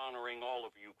fact honoring all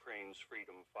of Ukraine's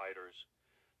freedom fighters,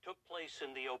 took place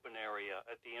in the open area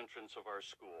at the entrance of our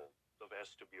school, the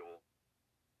vestibule.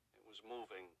 It was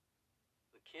moving.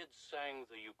 The kids sang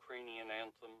the Ukrainian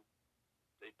anthem.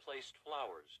 They placed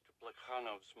flowers to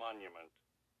Plekhanov's monument.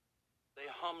 They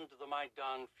hummed the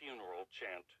Maidan funeral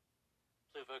chant,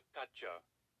 Pliva Katya,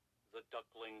 the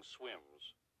duckling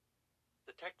swims.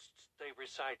 The texts they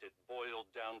recited boiled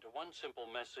down to one simple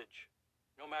message: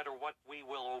 no matter what, we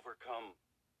will overcome.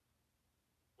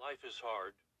 Life is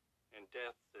hard, and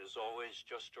death is always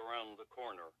just around the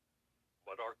corner,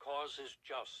 but our cause is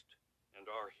just, and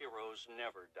our heroes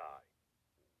never die.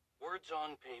 Words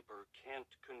on paper can't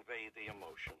convey the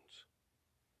emotions.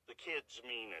 The kids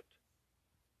mean it.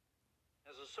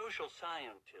 As a social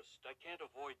scientist, I can't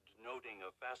avoid noting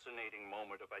a fascinating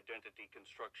moment of identity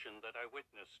construction that I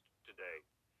witnessed today.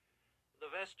 The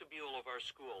vestibule of our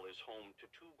school is home to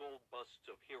 2 gold busts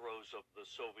of heroes of the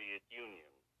Soviet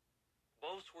Union.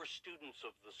 Both were students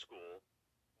of the school.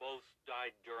 Both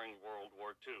died during World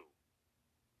War II.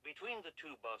 Between the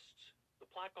 2 busts, the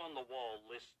plaque on the wall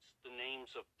lists the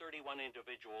names of 31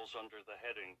 individuals under the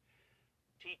heading,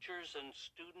 "Teachers and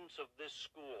students of this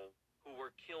school who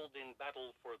were killed in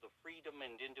battle for the freedom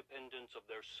and independence of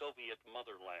their Soviet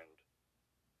motherland."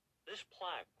 This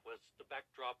plaque was the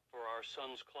backdrop for our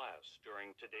son's class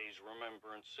during today's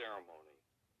remembrance ceremony.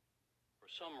 For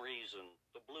some reason,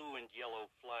 the blue and yellow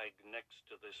flag next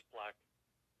to this plaque,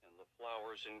 and the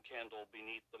flowers and candle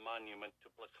beneath the monument to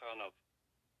Plekhanov,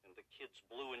 and the kids'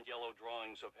 blue and yellow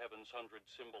drawings of Heaven's 100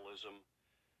 symbolism,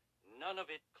 none of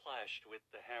it clashed with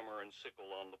the hammer and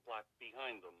sickle on the plaque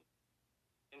behind them.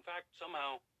 In fact,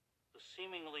 somehow, the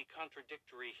seemingly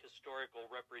contradictory historical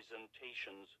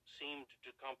representations seemed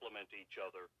to complement each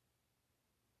other.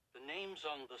 The names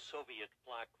on the Soviet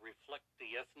plaque reflect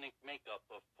the ethnic makeup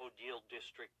of Podil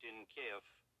district in Kiev.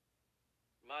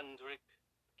 Mandrik,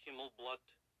 Kimmelblut,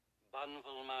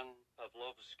 Banvelman,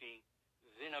 Pavlovsky,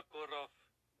 Vinokurov,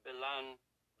 Belan,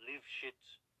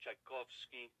 Lifshitz,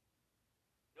 Tchaikovsky.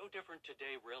 No different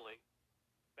today, really.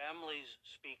 Families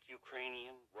speak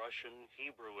Ukrainian, Russian,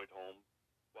 Hebrew at home,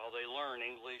 while they learn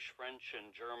English, French,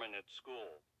 and German at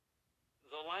school.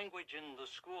 The language in the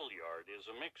schoolyard is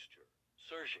a mixture,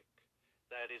 Syrzhyk,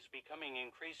 that is becoming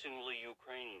increasingly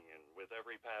Ukrainian with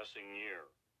every passing year.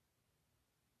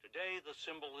 Today, the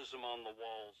symbolism on the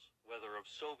walls, whether of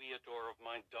Soviet or of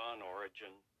Maidan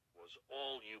origin, was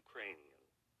all Ukrainian,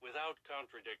 without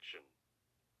contradiction.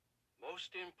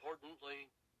 Most importantly,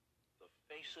 The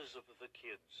faces of the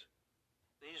kids.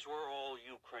 These were all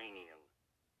Ukrainian.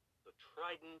 The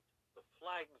trident, the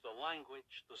flag, the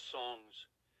language, the songs.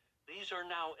 These are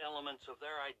now elements of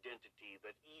their identity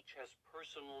that each has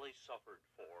personally suffered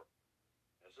for.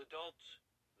 As adults,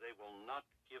 they will not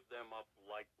give them up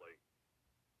lightly.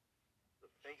 The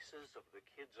faces of the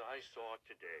kids I saw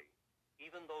today,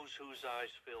 even those whose eyes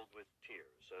filled with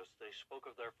tears as they spoke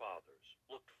of their fathers,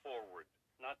 looked forward,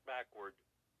 not backward.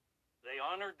 They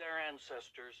honored their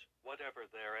ancestors, whatever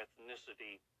their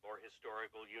ethnicity or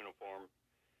historical uniform,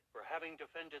 for having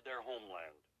defended their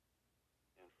homeland.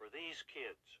 And for these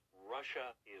kids,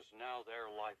 Russia is now their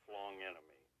lifelong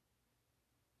enemy.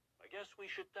 I guess we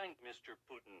should thank Mr.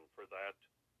 Putin for that,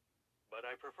 but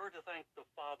I prefer to thank the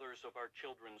fathers of our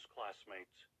children's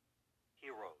classmates.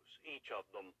 Heroes, each of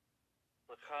them.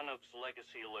 Plekhanov's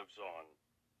legacy lives on.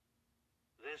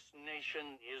 This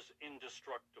nation is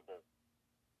indestructible.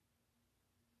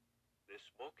 This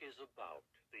book is about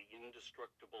the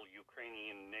indestructible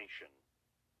Ukrainian nation.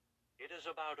 It is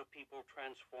about a people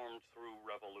transformed through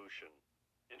revolution,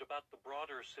 and about the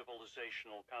broader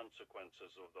civilizational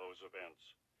consequences of those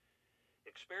events.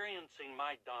 Experiencing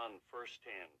Maidan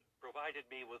firsthand provided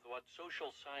me with what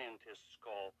social scientists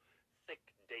call thick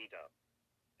data,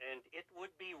 and it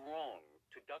would be wrong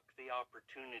to duck the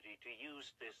opportunity to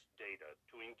use this data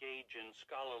to engage in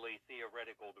scholarly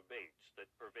theoretical debates that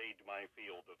pervade my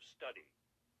field of study.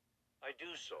 I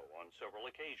do so on several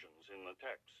occasions in the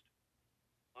text.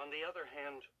 On the other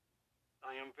hand,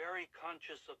 I am very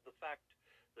conscious of the fact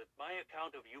that my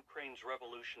account of Ukraine's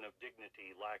revolution of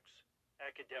dignity lacks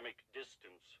academic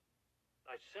distance.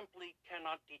 I simply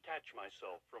cannot detach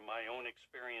myself from my own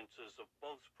experiences of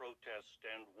both protest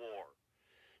and war,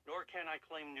 nor can I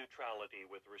claim neutrality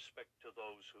with respect to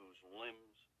those whose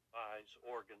limbs, eyes,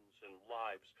 organs, and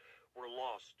lives were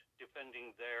lost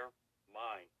defending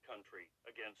my country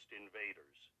against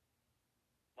invaders.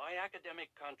 My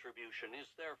academic contribution is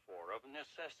therefore of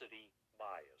necessity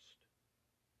biased.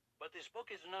 But this book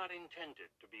is not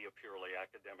intended to be a purely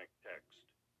academic text.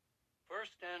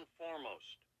 First and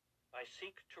foremost, I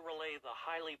seek to relay the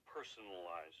highly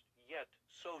personalized, yet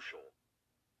social,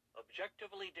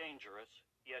 objectively dangerous,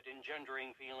 yet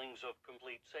engendering feelings of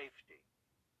complete safety,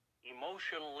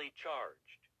 emotionally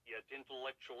charged, yet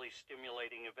intellectually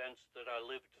stimulating events that I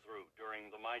lived through during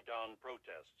the Maidan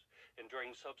protests and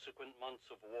during subsequent months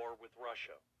of war with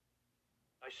Russia.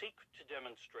 I seek to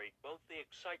demonstrate both the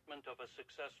excitement of a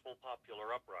successful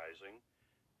popular uprising,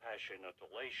 passionate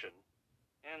elation,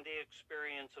 and the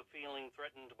experience of feeling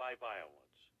threatened by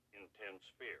violence, intense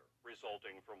fear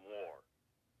resulting from war.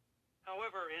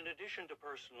 However, in addition to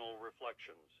personal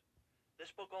reflections, this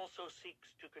book also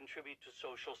seeks to contribute to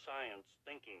social science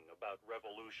thinking about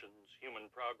revolutions,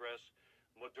 human progress,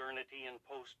 modernity and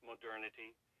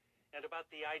post-modernity, and about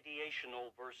the ideational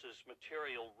versus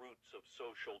material roots of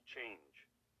social change.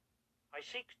 I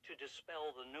seek to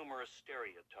dispel the numerous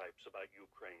stereotypes about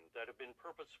Ukraine that have been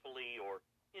purposefully or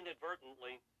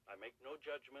inadvertently, I make no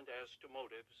judgment as to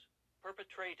motives,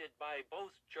 perpetrated by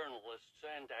both journalists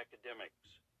and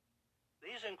academics.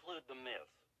 These include the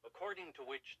myth, according to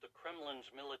which the Kremlin's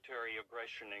military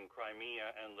aggression in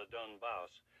Crimea and the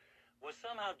Donbass was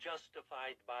somehow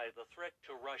justified by the threat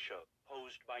to Russia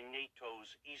posed by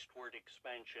NATO's eastward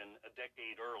expansion a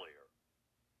decade earlier.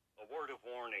 A word of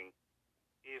warning: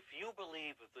 if you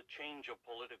believe the change of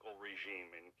political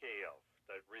regime in Kiev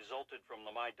that resulted from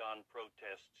the Maidan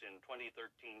protests in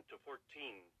 2013 to 14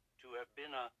 to have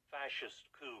been a fascist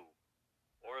coup,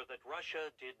 or that Russia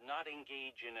did not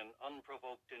engage in an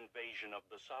unprovoked invasion of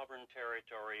the sovereign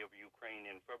territory of Ukraine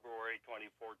in February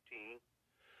 2014,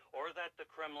 or that the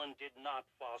Kremlin did not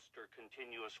foster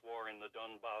continuous war in the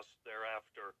Donbass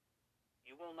thereafter,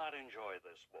 you will not enjoy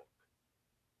this book.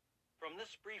 From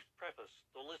this brief preface,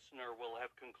 the listener will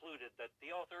have concluded that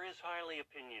the author is highly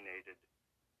opinionated.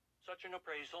 Such an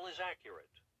appraisal is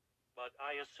accurate, but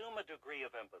I assume a degree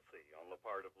of empathy on the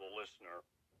part of the listener.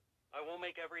 I will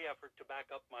make every effort to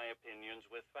back up my opinions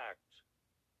with facts,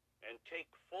 and take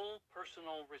full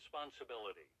personal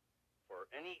responsibility for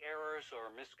any errors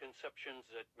or misconceptions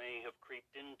that may have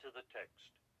creeped into the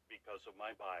text because of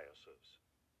my biases.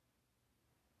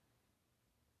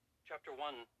 Chapter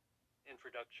 1,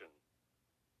 Introduction.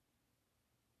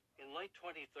 In late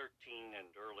 2013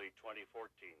 and early 2014,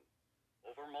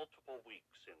 over multiple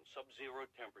weeks in sub-zero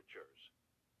temperatures,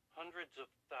 hundreds of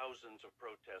thousands of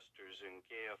protesters in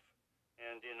Kiev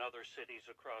and in other cities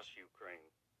across Ukraine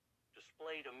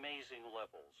displayed amazing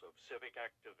levels of civic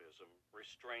activism,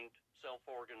 restraint,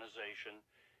 self-organization,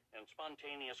 and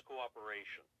spontaneous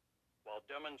cooperation, while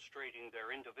demonstrating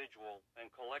their individual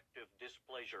and collective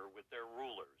displeasure with their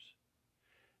rulers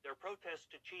Their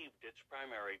protest achieved its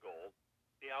primary goal,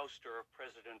 the ouster of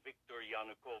President Viktor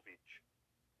Yanukovych.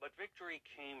 But victory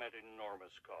came at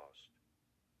enormous cost.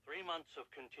 3 months of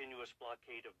continuous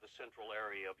blockade of the central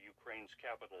area of Ukraine's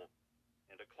capital,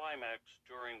 and a climax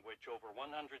during which over 100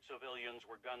 civilians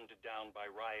were gunned down by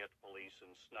riot police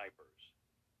and snipers.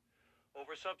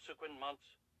 Over subsequent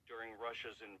months, during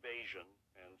Russia's invasion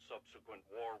and subsequent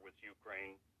war with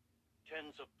Ukraine,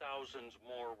 tens of thousands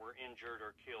more were injured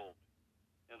or killed,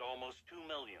 and almost 2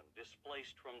 million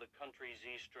displaced from the country's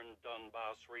eastern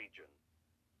Donbas region.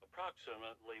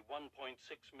 Approximately 1.6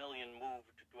 million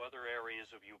moved to other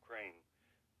areas of Ukraine,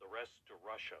 the rest to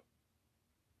Russia.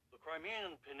 The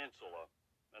Crimean Peninsula,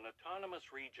 an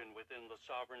autonomous region within the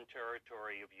sovereign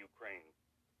territory of Ukraine,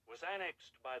 was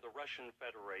annexed by the Russian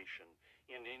Federation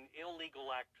in an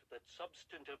illegal act that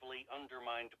substantively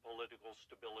undermined political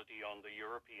stability on the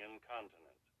European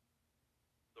continent.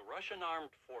 The Russian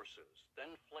armed forces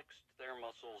then flexed their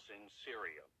muscles in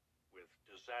Syria, with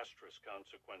disastrous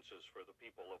consequences for the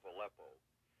people of Aleppo,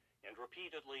 and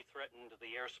repeatedly threatened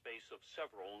the airspace of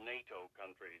several NATO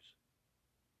countries.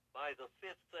 By the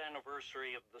 5th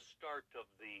anniversary of the start of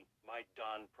the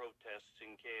Maidan protests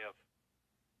in Kiev,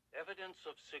 evidence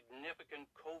of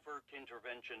significant covert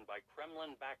intervention by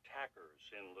Kremlin-backed hackers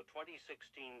in the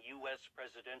 2016 U.S.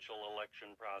 presidential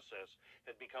election process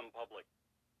had become public,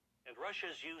 and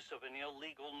Russia's use of an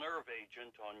illegal nerve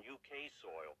agent on UK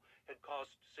soil had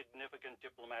caused significant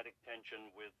diplomatic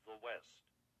tension with the West.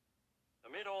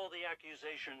 Amid all the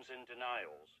accusations and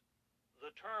denials,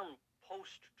 the term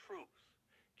post-truth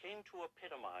came to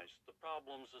epitomize the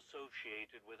problems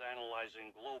associated with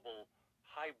analyzing global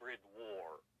hybrid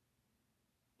war.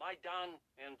 Maidan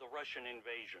and the Russian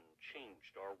invasion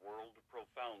changed our world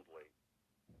profoundly.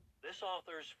 This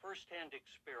author's first-hand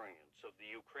experience of the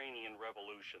Ukrainian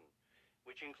Revolution,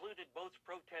 which included both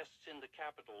protests in the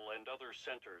capital and other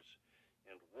centers,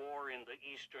 and war in the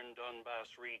eastern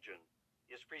Donbas region,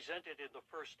 is presented in the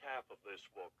first half of this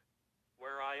book,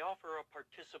 where I offer a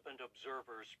participant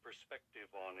observer's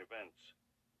perspective on events.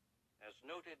 As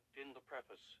noted in the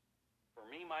preface, for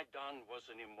me Maidan was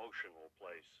an emotional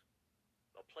place,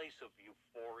 a place of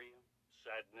euphoria,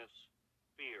 sadness,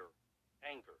 fear,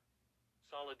 anger,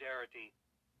 solidarity,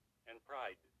 and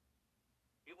pride.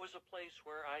 It was a place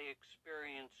where I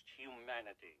experienced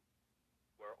humanity,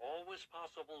 where all was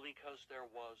possible because there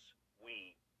was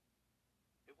we.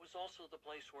 It was also the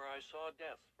place where I saw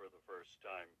death for the first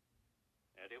time,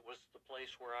 and it was the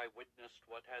place where I witnessed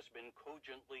what has been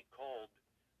cogently called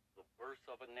the birth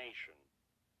of a nation.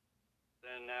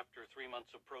 Then, after 3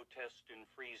 months of protest in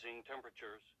freezing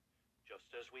temperatures, just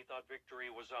as we thought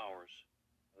victory was ours,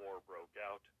 war broke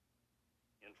out.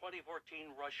 In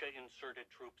 2014, Russia inserted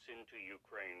troops into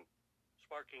Ukraine,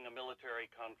 sparking a military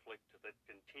conflict that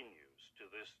continues to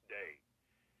this day.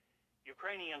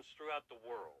 Ukrainians throughout the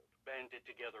world banded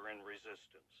together in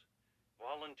resistance,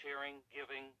 volunteering,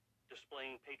 giving,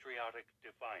 displaying patriotic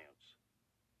defiance.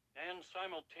 And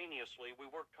simultaneously, we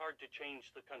worked hard to change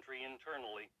the country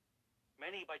internally,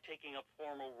 many by taking up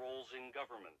formal roles in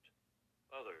government,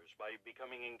 others by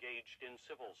becoming engaged in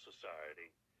civil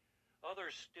society,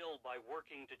 others still by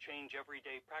working to change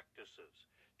everyday practices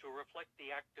to reflect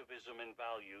the activism and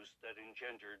values that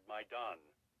engendered Maidan.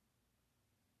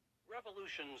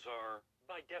 Revolutions are,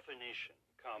 by definition,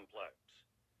 complex.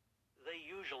 They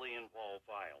usually involve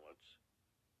violence,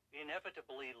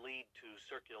 inevitably lead to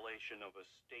circulation of a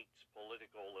state's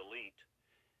political elite,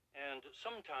 and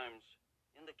sometimes,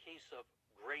 in the case of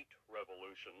great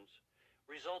revolutions,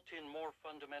 result in more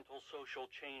fundamental social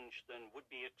change than would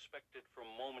be expected from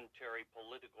momentary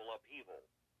political upheaval.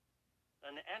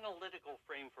 An analytical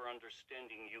frame for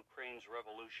understanding Ukraine's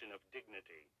revolution of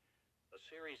dignity, a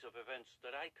series of events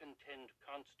that I contend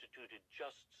constituted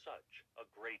just such a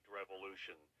great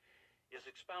revolution, is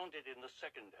expounded in the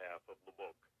second half of the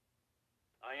book.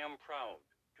 I am proud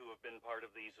to have been part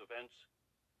of these events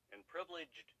and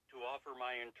privileged to offer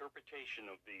my interpretation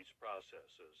of these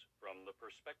processes from the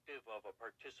perspective of a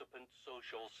participant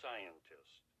social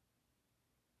scientist.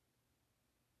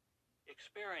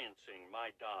 Experiencing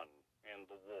Maidan and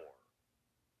the war.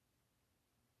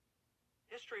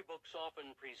 History books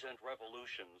often present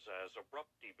revolutions as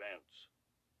abrupt events.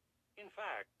 In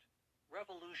fact,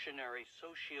 revolutionary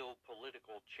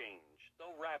socio-political change,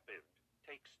 though rapid,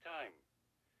 takes time.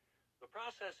 The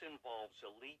process involves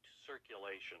elite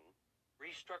circulation,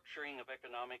 restructuring of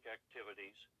economic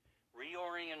activities,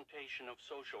 reorientation of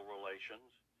social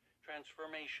relations,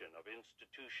 transformation of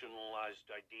institutionalized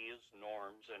ideas,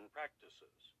 norms, and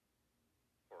practices.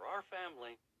 For our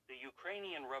family, the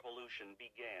Ukrainian Revolution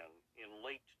began in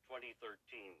late 2013,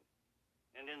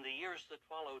 And in the years that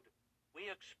followed, we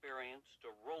experienced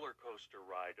a roller coaster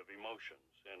ride of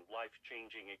emotions and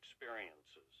life-changing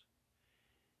experiences.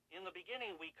 In the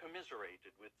beginning, we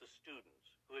commiserated with the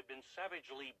students who had been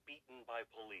savagely beaten by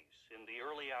police in the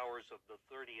early hours of the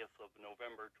 30th of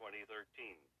November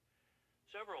 2013.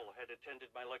 Several had attended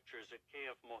my lectures at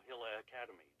KF Mohila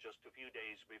Academy just a few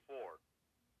days before.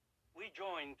 We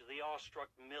joined the awestruck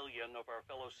million of our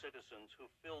fellow citizens who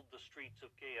filled the streets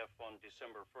of KF on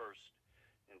December 1st,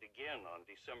 and again on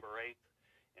December 8th,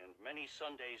 and many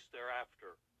Sundays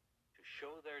thereafter, to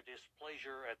show their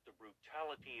displeasure at the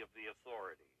brutality of the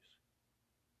authorities.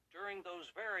 During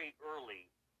those very early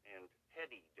and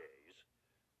heady days,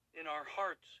 in our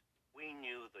hearts, we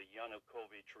knew the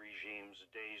Yanukovych regime's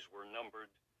days were numbered,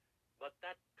 but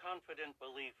that confident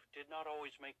belief did not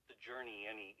always make the journey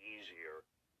any easier.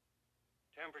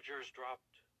 Temperatures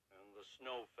dropped and the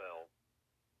snow fell.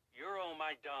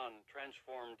 Euromaidan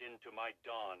transformed into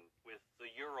Maidan, with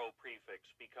the Euro prefix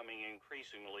becoming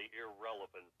increasingly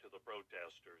irrelevant to the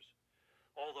protesters,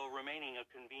 although remaining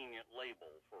a convenient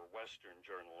label for Western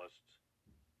journalists.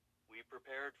 We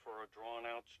prepared for a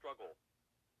drawn-out struggle.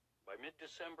 By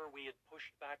mid-December, we had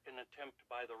pushed back an attempt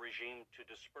by the regime to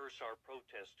disperse our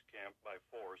protest camp by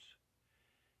force.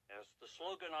 As the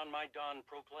slogan on Maidan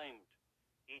proclaimed,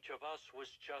 each of us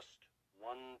was just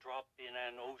one drop in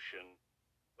an ocean,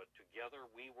 but together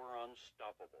we were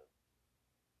unstoppable.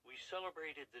 We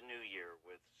celebrated the new year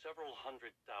with several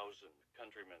 100,000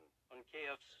 countrymen on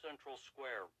KF's Central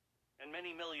Square, and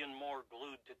many million more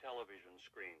glued to television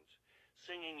screens,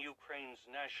 singing Ukraine's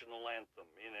national anthem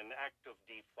in an act of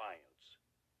defiance.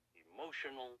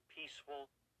 Emotional, peaceful,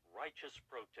 righteous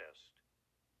protest.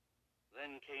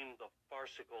 Then came the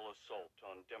farcical assault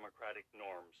on democratic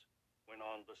norms, when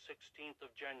on the 16th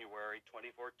of January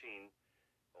 2014,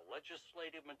 a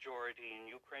legislative majority in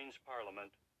Ukraine's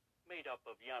parliament, made up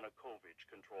of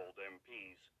Yanukovych-controlled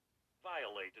MPs,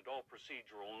 violated all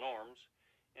procedural norms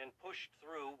and pushed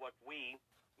through what we,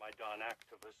 Maidan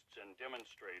activists and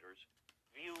demonstrators,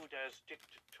 viewed as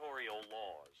dictatorial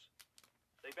laws.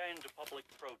 They banned public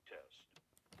protest,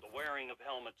 the wearing of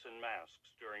helmets and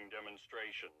masks during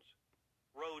demonstrations,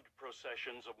 road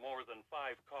processions of more than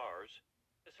 5 cars,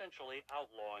 essentially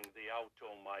outlawing the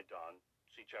Auto Maidan,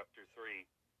 see Chapter 3,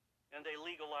 and they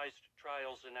legalized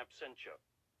trials in absentia.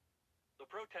 The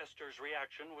protesters'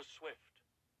 reaction was swift.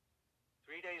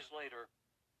 3 days later,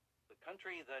 the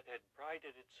country that had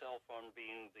prided itself on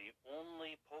being the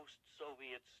only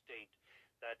post-Soviet state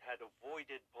that had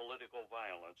avoided political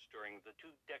violence during the 2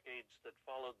 decades that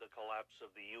followed the collapse of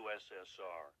the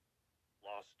USSR,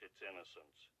 lost its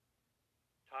innocence.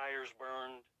 Tires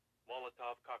burned,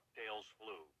 Molotov cocktails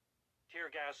flew.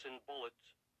 Tear gas and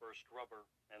bullets, first rubber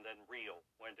and then real,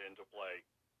 went into play.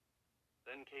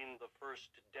 Then came the first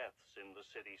deaths in the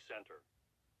city center,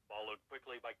 followed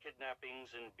quickly by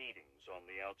kidnappings and beatings on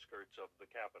the outskirts of the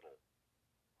capital.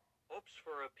 Hopes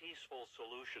for a peaceful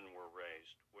solution were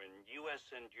raised when U.S.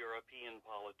 and European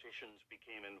politicians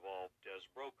became involved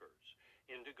as brokers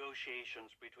in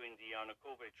negotiations between the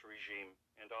Yanukovych regime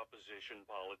and opposition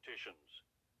politicians.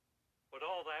 But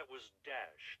all that was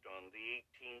dashed on the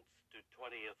 18th to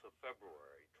 20th of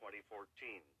February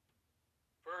 2014.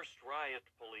 First, riot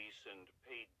police and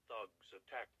paid thugs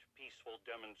attacked peaceful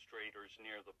demonstrators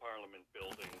near the parliament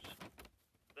buildings.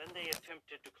 Then they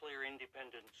attempted to clear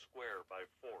Independence Square by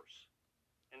force.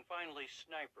 And finally,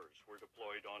 snipers were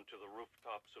deployed onto the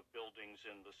rooftops of buildings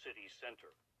in the city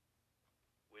center.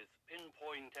 With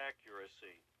pinpoint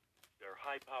accuracy, their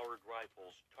high-powered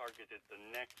rifles targeted the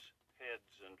necks,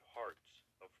 heads, and hearts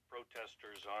of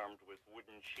protesters armed with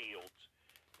wooden shields,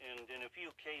 and in a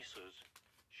few cases,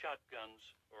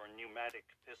 shotguns or pneumatic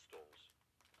pistols.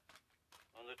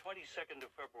 On the 22nd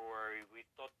of February, we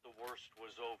thought the worst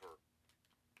was over.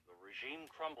 The regime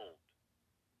crumbled.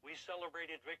 We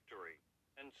celebrated victory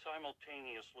and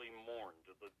simultaneously mourned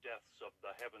the deaths of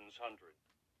the Heavens Hundred,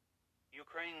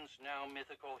 Ukraine's now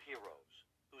mythical heroes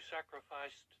who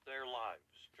sacrificed their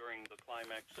lives during the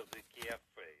climax of the Kiev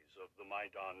phase of the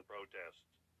Maidan protests.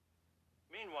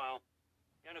 Meanwhile,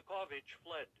 Yanukovych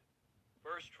fled,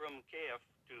 first from Kiev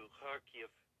to Kharkiv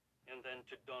and then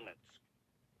to Donetsk,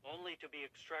 only to be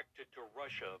extracted to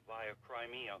Russia via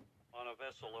Crimea on a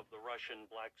vessel of the Russian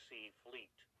Black Sea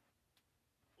Fleet.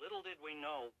 Little did we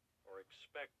know or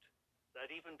expect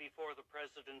that even before the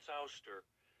president's ouster,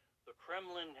 the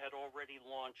Kremlin had already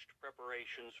launched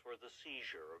preparations for the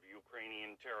seizure of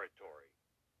Ukrainian territory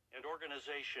and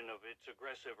organization of its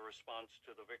aggressive response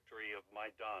to the victory of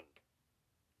Maidan.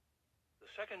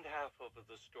 The second half of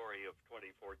the story of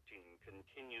 2014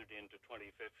 continued into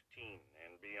 2015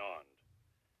 and beyond.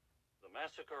 The The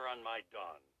massacre on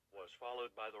Maidan was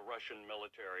followed by the Russian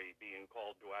military being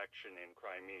called to action in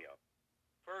Crimea.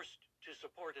 First, to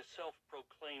support a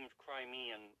self-proclaimed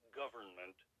Crimean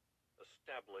government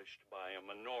established by a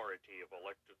minority of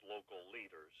elected local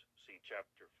leaders, see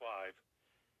Chapter 5,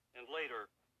 and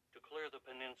later to clear the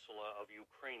peninsula of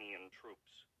Ukrainian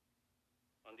troops.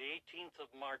 On the 18th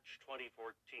of March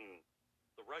 2014,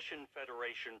 the Russian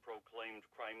Federation proclaimed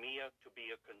Crimea to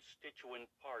be a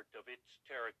constituent part of its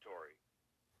territory.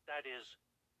 That is,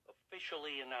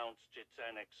 officially announced its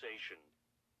annexation,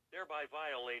 thereby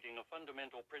violating a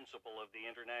fundamental principle of the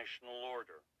international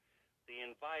order, the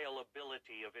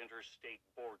inviolability of interstate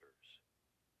borders.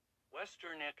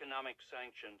 Western economic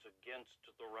sanctions against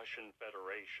the Russian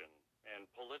Federation and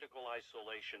political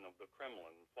isolation of the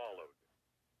Kremlin followed.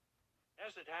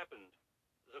 As it happened,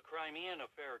 the Crimean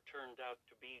affair turned out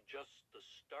to be just the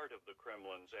start of the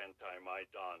Kremlin's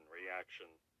anti-Maidan reaction.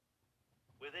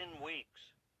 Within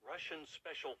weeks, Russian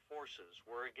special forces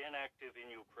were again active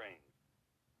in Ukraine,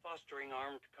 fostering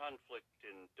armed conflict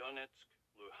in Donetsk,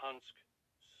 Luhansk,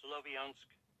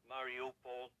 Sloviansk,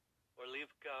 Mariupol,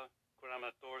 Orlivka,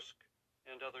 Kramatorsk,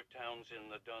 and other towns in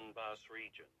the Donbas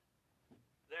region.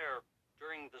 There,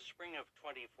 during the spring of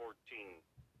 2014,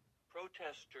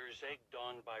 protesters egged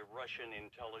on by Russian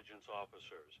intelligence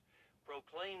officers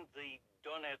proclaimed the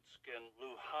Donetsk and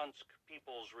Luhansk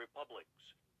People's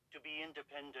Republics to be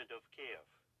independent of Kiev.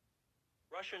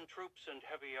 Russian troops and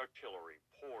heavy artillery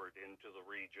poured into the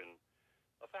region,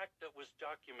 a fact that was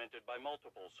documented by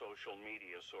multiple social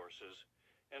media sources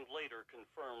and later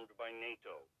confirmed by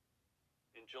NATO.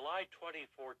 In July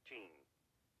 2014,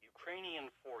 Ukrainian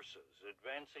forces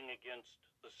advancing against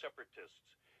the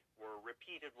separatists were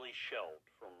repeatedly shelled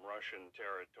from Russian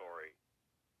territory.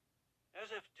 As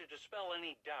if to dispel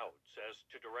any doubts as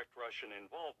to direct Russian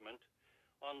involvement,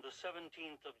 on the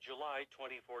 17th of July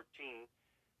 2014,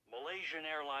 Malaysian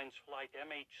Airlines flight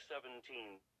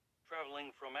MH17,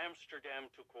 traveling from Amsterdam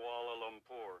to Kuala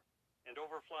Lumpur and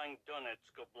overflying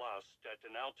Donetsk Oblast at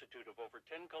an altitude of over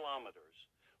 10 kilometers,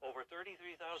 over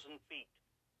 33,000 feet,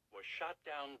 was shot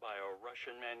down by a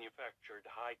Russian-manufactured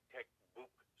high-tech Buk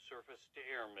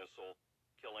surface-to-air missile,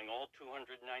 killing all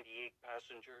 298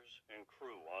 passengers and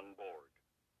crew on board.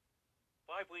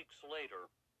 5 weeks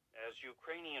later, as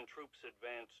Ukrainian troops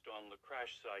advanced on the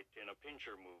crash site in a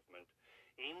pincher movement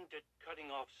aimed at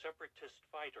cutting off separatist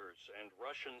fighters and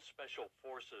Russian special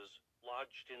forces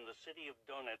lodged in the city of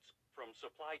Donetsk from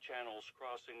supply channels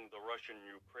crossing the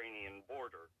Russian-Ukrainian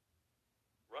border,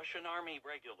 Russian army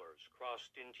regulars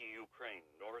crossed into Ukraine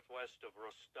northwest of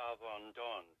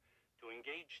Rostov-on-Don to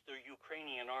engage the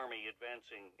Ukrainian army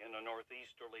advancing in a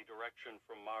northeasterly direction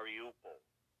from Mariupol.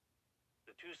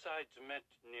 The two sides met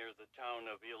near the town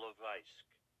of Ilovaisk,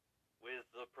 with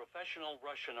the professional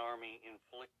Russian army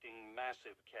inflicting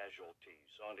massive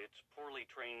casualties on its poorly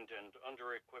trained and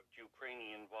under-equipped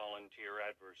Ukrainian volunteer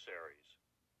adversaries.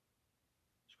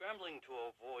 Scrambling to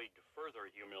avoid further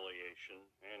humiliation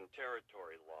and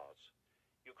territory loss,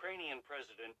 Ukrainian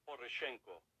President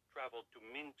Poroshenko traveled to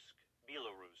Minsk,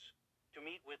 Belarus, to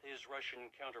meet with his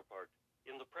Russian counterpart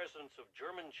in the presence of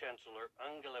German Chancellor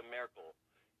Angela Merkel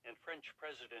and French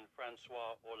President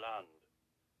François Hollande.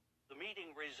 The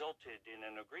meeting resulted in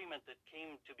an agreement that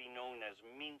came to be known as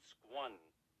Minsk I,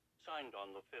 signed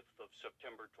on the 5th of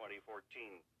September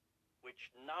 2014,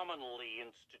 which nominally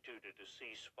instituted a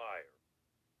ceasefire.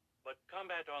 But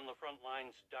combat on the front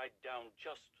lines died down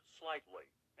just slightly,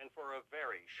 and for a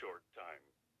very short time.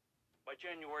 By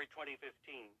January 2015,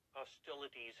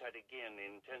 hostilities had again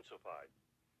intensified.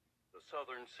 The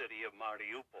southern city of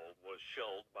Mariupol was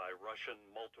shelled by Russian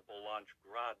multiple-launch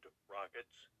Grad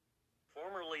rockets.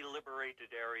 Formerly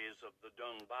liberated areas of the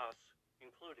Donbas,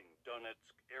 including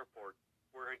Donetsk Airport,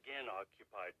 were again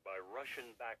occupied by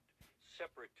Russian-backed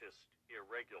separatist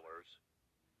irregulars.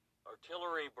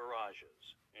 Artillery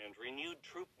barrages and renewed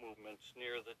troop movements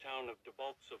near the town of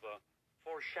Debaltseve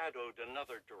foreshadowed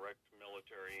another direct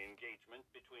military engagement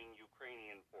between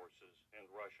Ukrainian forces and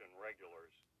Russian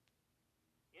regulars.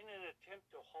 In an attempt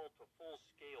to halt a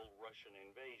full-scale Russian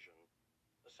invasion,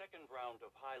 a second round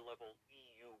of high-level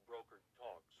EU-brokered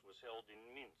talks was held in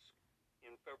Minsk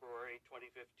in February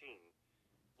 2015,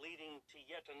 leading to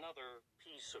yet another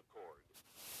peace accord,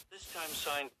 this time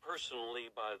signed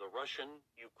personally by the Russian,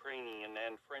 Ukrainian,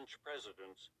 and French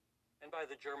presidents, and by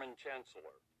the German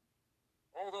Chancellor.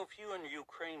 Although few in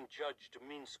Ukraine judged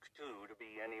Minsk II to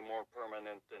be any more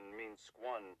permanent than Minsk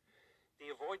I,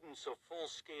 the avoidance of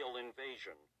full-scale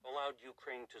invasion allowed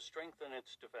Ukraine to strengthen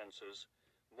its defenses,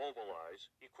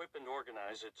 mobilize, equip and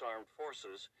organize its armed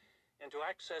forces, and to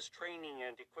access training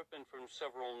and equipment from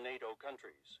several NATO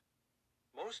countries.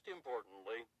 Most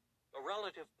importantly, a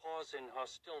relative pause in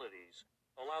hostilities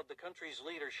allowed the country's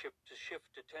leadership to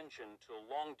shift attention to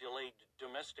long-delayed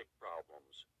domestic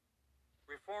problems.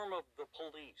 Reform of the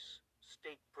police,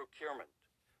 state procurement,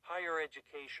 higher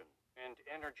education, and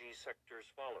energy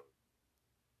sectors followed.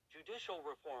 Judicial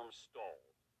reform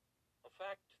stalled, a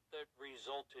fact that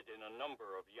resulted in a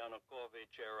number of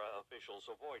Yanukovych-era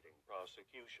officials avoiding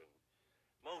prosecution.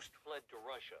 Most fled to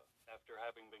Russia after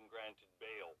having been granted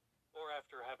bail or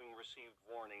after having received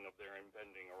warning of their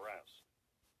impending arrest.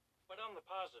 But on the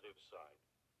positive side,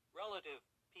 relative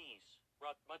peace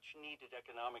brought much-needed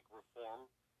economic reform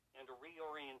and a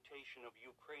reorientation of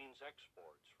Ukraine's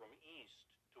exports from east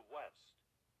to west.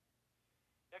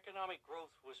 Economic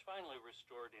growth was finally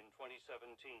restored in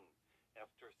 2017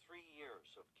 after 3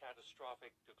 years of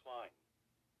catastrophic decline.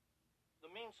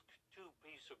 The Minsk II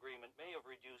peace agreement may have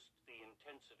reduced the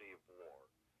intensity of war,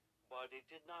 but it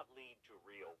did not lead to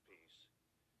real peace.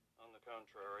 On the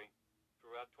contrary,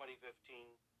 throughout 2015,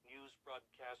 news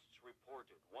broadcasts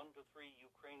reported 1 to 3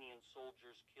 Ukrainian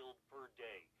soldiers killed per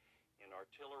day in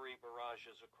artillery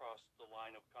barrages across the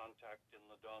line of contact in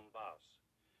the Donbass.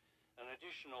 An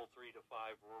additional 3 to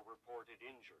 5 were reported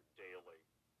injured daily.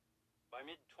 By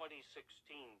mid-2016,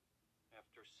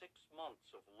 after 6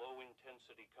 months of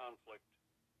low-intensity conflict,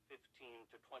 15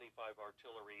 to 25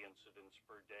 artillery incidents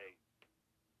per day,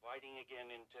 fighting again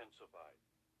intensified,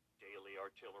 daily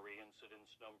artillery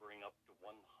incidents numbering up to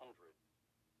 100.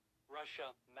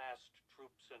 Russia massed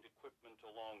troops and equipment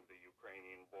along the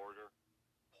Ukrainian border,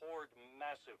 poured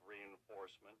massive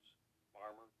reinforcements,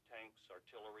 armor, tanks,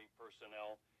 artillery,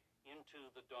 personnel, into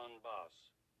the Donbass.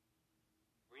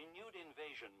 Renewed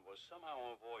invasion was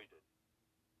somehow avoided.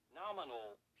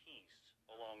 Nominal peace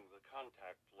along the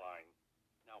contact line,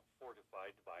 now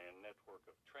fortified by a network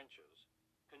of trenches,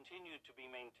 continued to be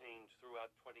maintained throughout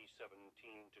 2017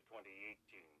 to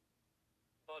 2018.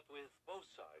 But with both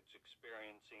sides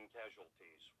experiencing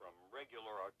casualties from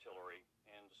regular artillery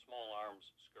and small arms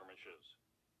skirmishes.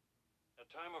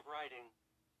 At time of writing,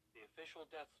 the official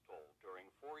death toll during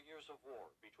 4 years of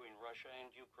war between Russia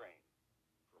and Ukraine,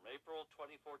 from April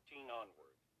 2014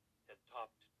 onward, had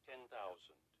topped 10,000.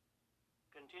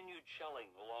 Continued shelling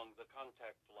along the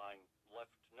contact line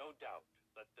left no doubt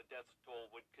that the death toll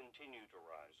would continue to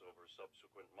rise over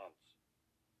subsequent months.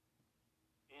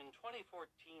 In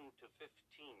 2014 to 15,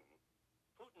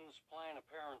 Putin's plan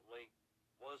apparently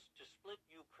was to split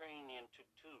Ukraine into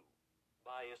two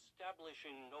by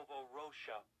establishing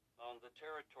Novorossiya on the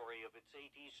territory of its 8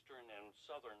 eastern and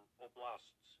southern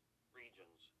oblasts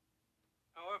regions.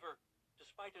 However,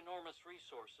 despite enormous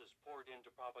resources poured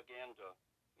into propaganda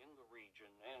in the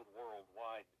region and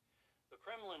worldwide, the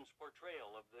Kremlin's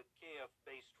portrayal of the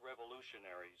Kiev-based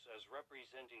revolutionaries as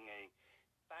representing a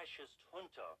fascist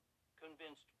junta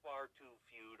convinced far too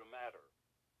few to matter.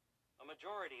 A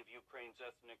majority of Ukraine's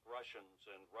ethnic Russians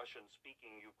and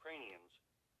Russian-speaking Ukrainians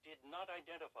did not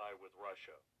identify with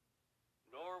Russia,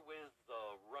 nor with the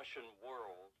Russian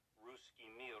world, Ruski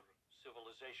Mir,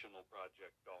 civilizational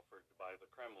project offered by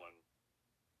the Kremlin.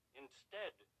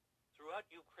 Instead, throughout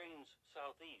Ukraine's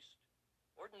southeast,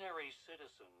 ordinary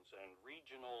citizens and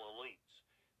regional elites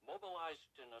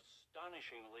mobilized an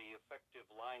astonishingly effective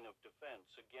line of defense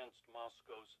against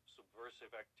Moscow's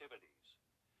subversive activities.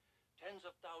 Tens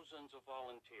of thousands of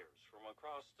volunteers from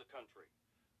across the country,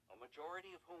 a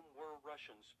majority of whom were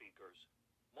Russian speakers,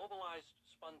 mobilized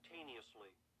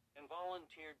spontaneously and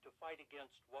volunteered to fight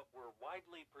against what were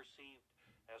widely perceived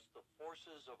as the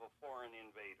forces of a foreign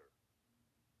invader.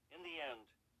 In the end,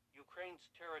 Ukraine's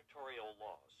territorial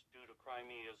loss due to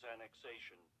Crimea's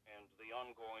annexation and the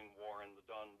ongoing war in the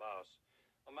Donbass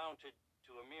amounted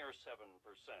to a mere 7%.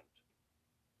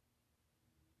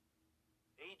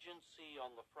 Agency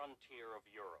on the frontier of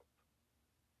Europe.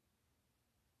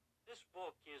 This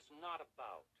book is not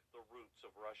about the roots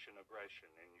of Russian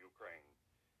aggression in Ukraine,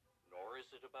 nor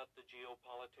is it about the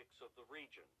geopolitics of the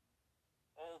region.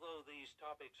 Although these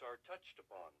topics are touched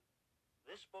upon,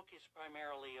 this book is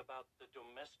primarily about the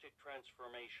domestic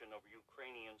transformation of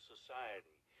Ukrainian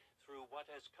society through what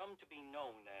has come to be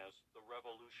known as the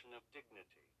Revolution of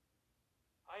Dignity.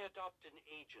 I adopt an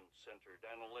agent-centered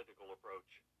analytical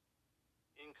approach.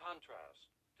 In contrast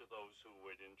to those who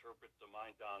would interpret the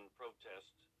Maidan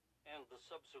protests and the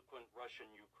subsequent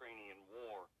Russian-Ukrainian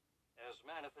war as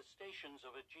manifestations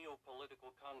of a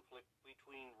geopolitical conflict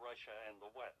between Russia and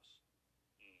the West,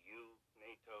 EU,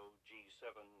 NATO,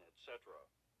 G7, etc.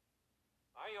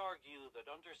 I argue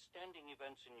that understanding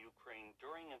events in Ukraine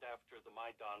during and after the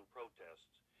Maidan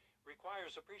protests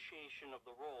requires appreciation of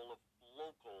the role of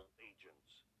local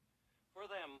agents. For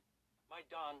them,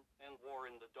 Maidan and war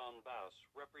in the Donbass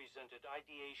represented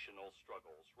ideational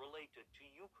struggles related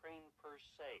to Ukraine per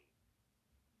se.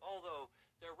 Although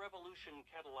their revolution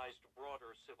catalyzed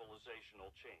broader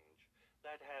civilizational change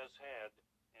that has had,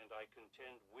 and I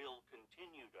contend will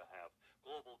continue to have,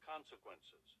 global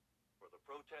consequences for the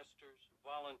protesters,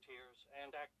 volunteers,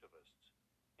 and activists,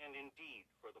 and indeed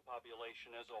for the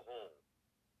population as a whole.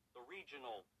 The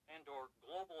regional and/or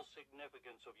global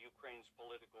significance of Ukraine's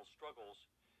political struggles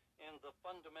and the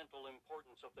fundamental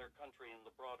importance of their country in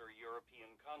the broader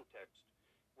European context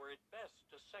were at best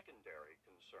a secondary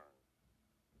concern.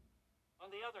 On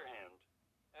the other hand,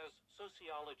 as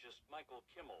sociologist Michael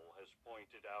Kimmel has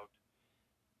pointed out,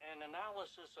 an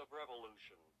analysis of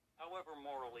revolution, however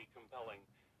morally compelling,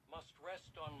 must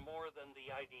rest on more than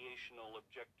the ideational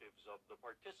objectives of the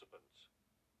participants.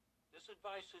 This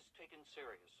advice is taken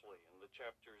seriously in the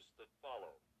chapters that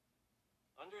follow.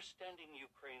 Understanding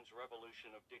Ukraine's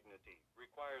revolution of dignity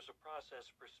requires a process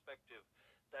perspective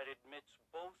that admits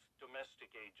both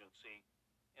domestic agency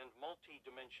and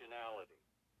multidimensionality.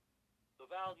 The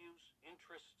values,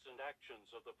 interests, and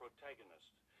actions of the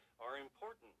protagonists are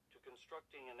important to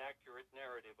constructing an accurate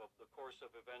narrative of the course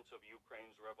of events of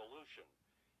Ukraine's revolution.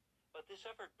 But this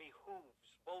effort behooves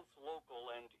both local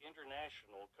and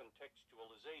international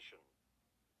contextualization.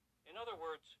 In other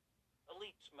words,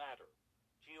 elites matter.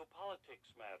 Geopolitics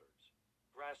matters,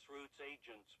 grassroots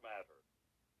agents matter,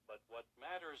 but what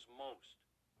matters most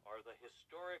are the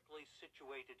historically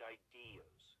situated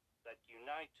ideas that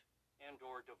unite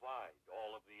and/or divide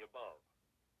all of the above.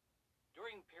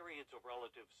 During periods of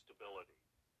relative stability,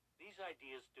 these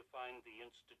ideas define the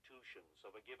institutions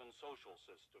of a given social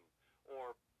system,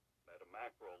 or, at a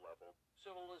macro level,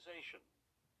 civilization.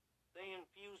 They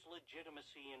infuse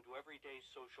legitimacy into everyday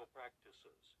social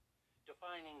practices,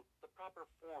 defining the proper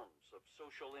forms of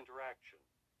social interaction,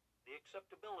 the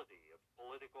acceptability of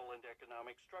political and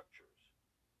economic structures,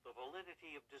 the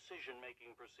validity of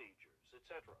decision-making procedures,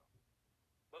 etc.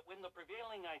 But when the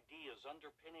prevailing ideas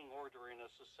underpinning order in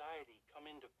a society come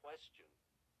into question,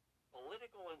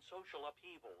 political and social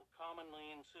upheaval commonly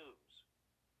ensues.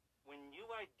 When new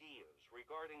ideas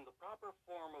regarding the proper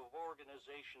form of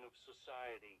organization of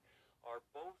society are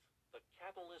both the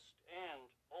catalyst and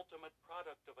ultimate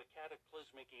product of a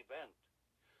cataclysmic event,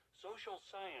 social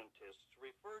scientists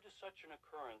refer to such an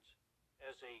occurrence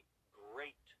as a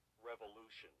great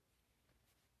revolution.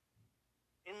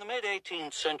 In the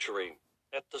mid-18th century,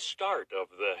 at the start of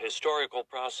the historical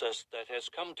process that has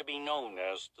come to be known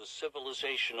as the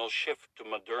civilizational shift to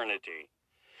modernity,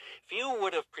 few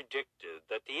would have predicted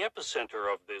that the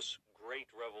epicenter of this great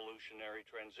revolutionary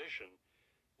transition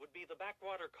would be the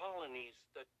backwater colonies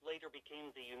that later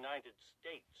became the United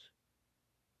States.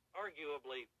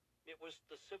 Arguably, it was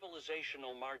the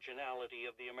civilizational marginality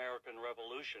of the American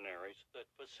revolutionaries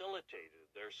that facilitated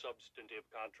their substantive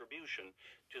contribution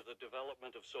to the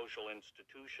development of social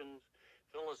institutions,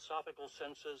 philosophical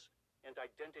senses, and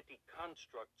identity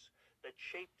constructs that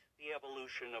shaped the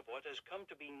evolution of what has come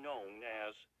to be known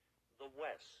as the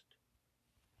West.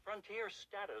 Frontier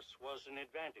status was an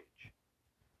advantage.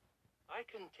 I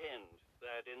contend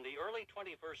that in the early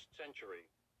 21st century,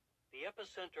 the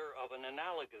epicenter of an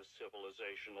analogous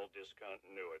civilizational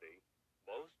discontinuity,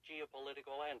 both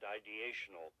geopolitical and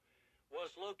ideational,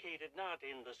 was located not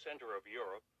in the center of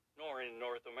Europe, nor in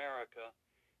North America,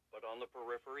 but on the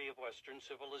periphery of Western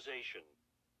civilization,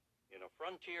 in a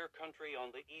frontier country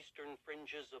on the eastern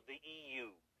fringes of the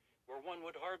EU, where one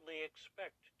would hardly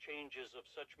expect changes of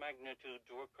such magnitude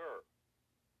to occur.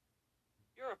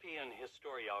 European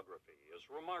historiography is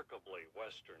remarkably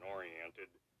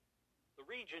Western-oriented. The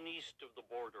region east of the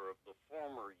border of the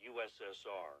former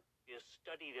USSR is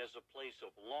studied as a place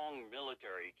of long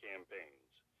military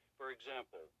campaigns. For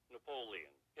example,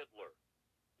 Napoleon, Hitler,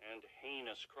 and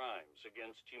heinous crimes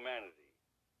against humanity.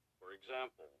 For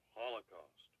example,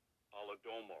 Holocaust,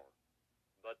 Holodomor,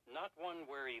 but not one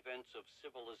where events of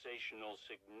civilizational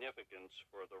significance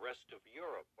for the rest of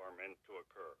Europe are meant to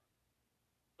occur.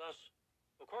 Thus,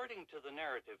 according to the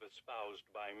narrative espoused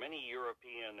by many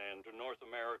European and North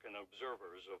American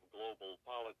observers of global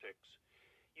politics,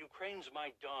 Ukraine's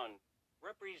Maidan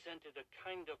represented a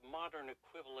kind of modern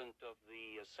equivalent of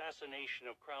the assassination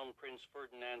of Crown Prince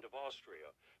Ferdinand of Austria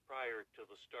prior to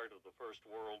the start of the First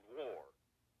World War.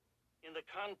 In the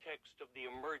context of the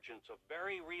emergence of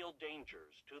very real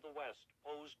dangers to the West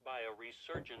posed by a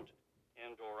resurgent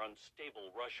and/or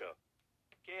unstable Russia,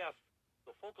 Kiev,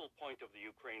 the focal point of the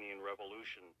Ukrainian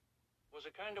Revolution, was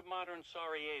a kind of modern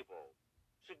Sarajevo,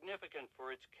 significant for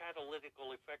its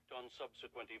catalytical effect on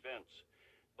subsequent events,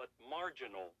 but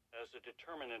marginal as a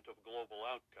determinant of global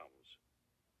outcomes.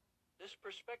 this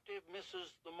perspective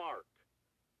misses the mark.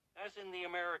 As in the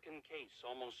American case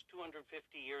almost 250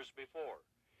 years before,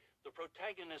 the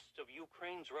protagonists of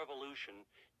Ukraine's revolution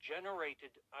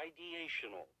generated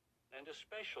ideational and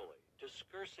especially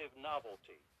discursive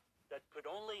novelty that could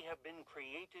only have been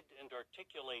created and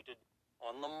articulated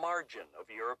on the margin of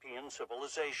European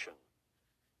civilization.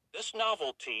 This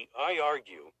novelty, I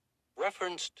argue,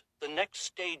 referenced the next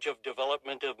stage of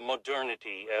development of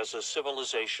modernity as a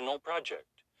civilizational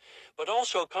project, but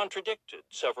also contradicted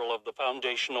several of the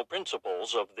foundational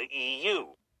principles of the EU.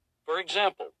 For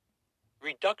example,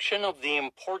 reduction of the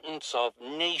importance of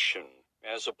nation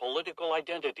as a political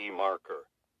identity marker,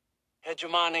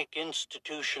 hegemonic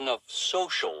institution of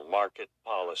social market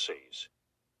policies.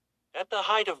 At the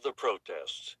height of the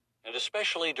protests, and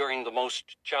especially during the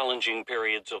most challenging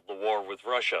periods of the war with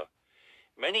Russia,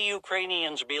 many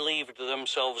Ukrainians believed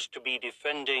themselves to be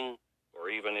defending, or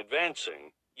even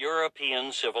advancing,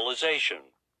 European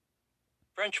civilization.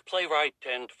 French playwright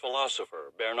and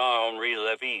philosopher Bernard-Henri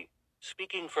Lévy,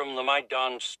 speaking from the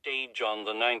Maidan stage on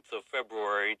the 9th of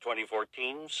February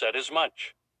 2014, said as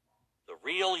much. The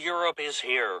real Europe is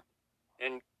here,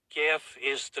 and Kiev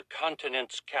is the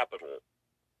continent's capital.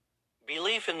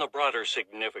 Belief in the broader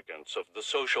significance of the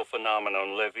social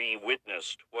phenomenon Lévy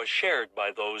witnessed was shared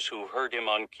by those who heard him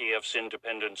on Kiev's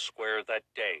Independence Square that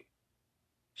day.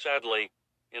 Sadly,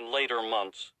 in later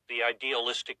months, the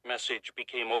idealistic message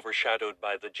became overshadowed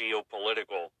by the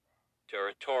geopolitical,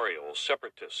 territorial,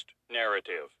 separatist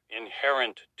narrative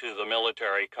inherent to the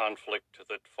military conflict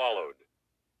that followed.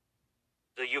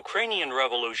 The Ukrainian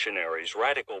revolutionaries'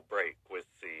 radical break with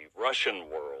the Russian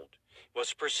world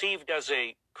was perceived as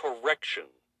a correction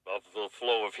of the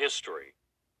flow of history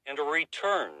and a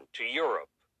return to Europe.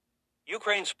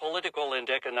 Ukraine's political and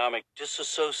economic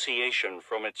disassociation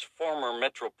from its former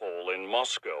metropole in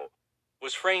Moscow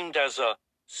was framed as a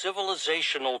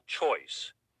civilizational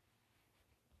choice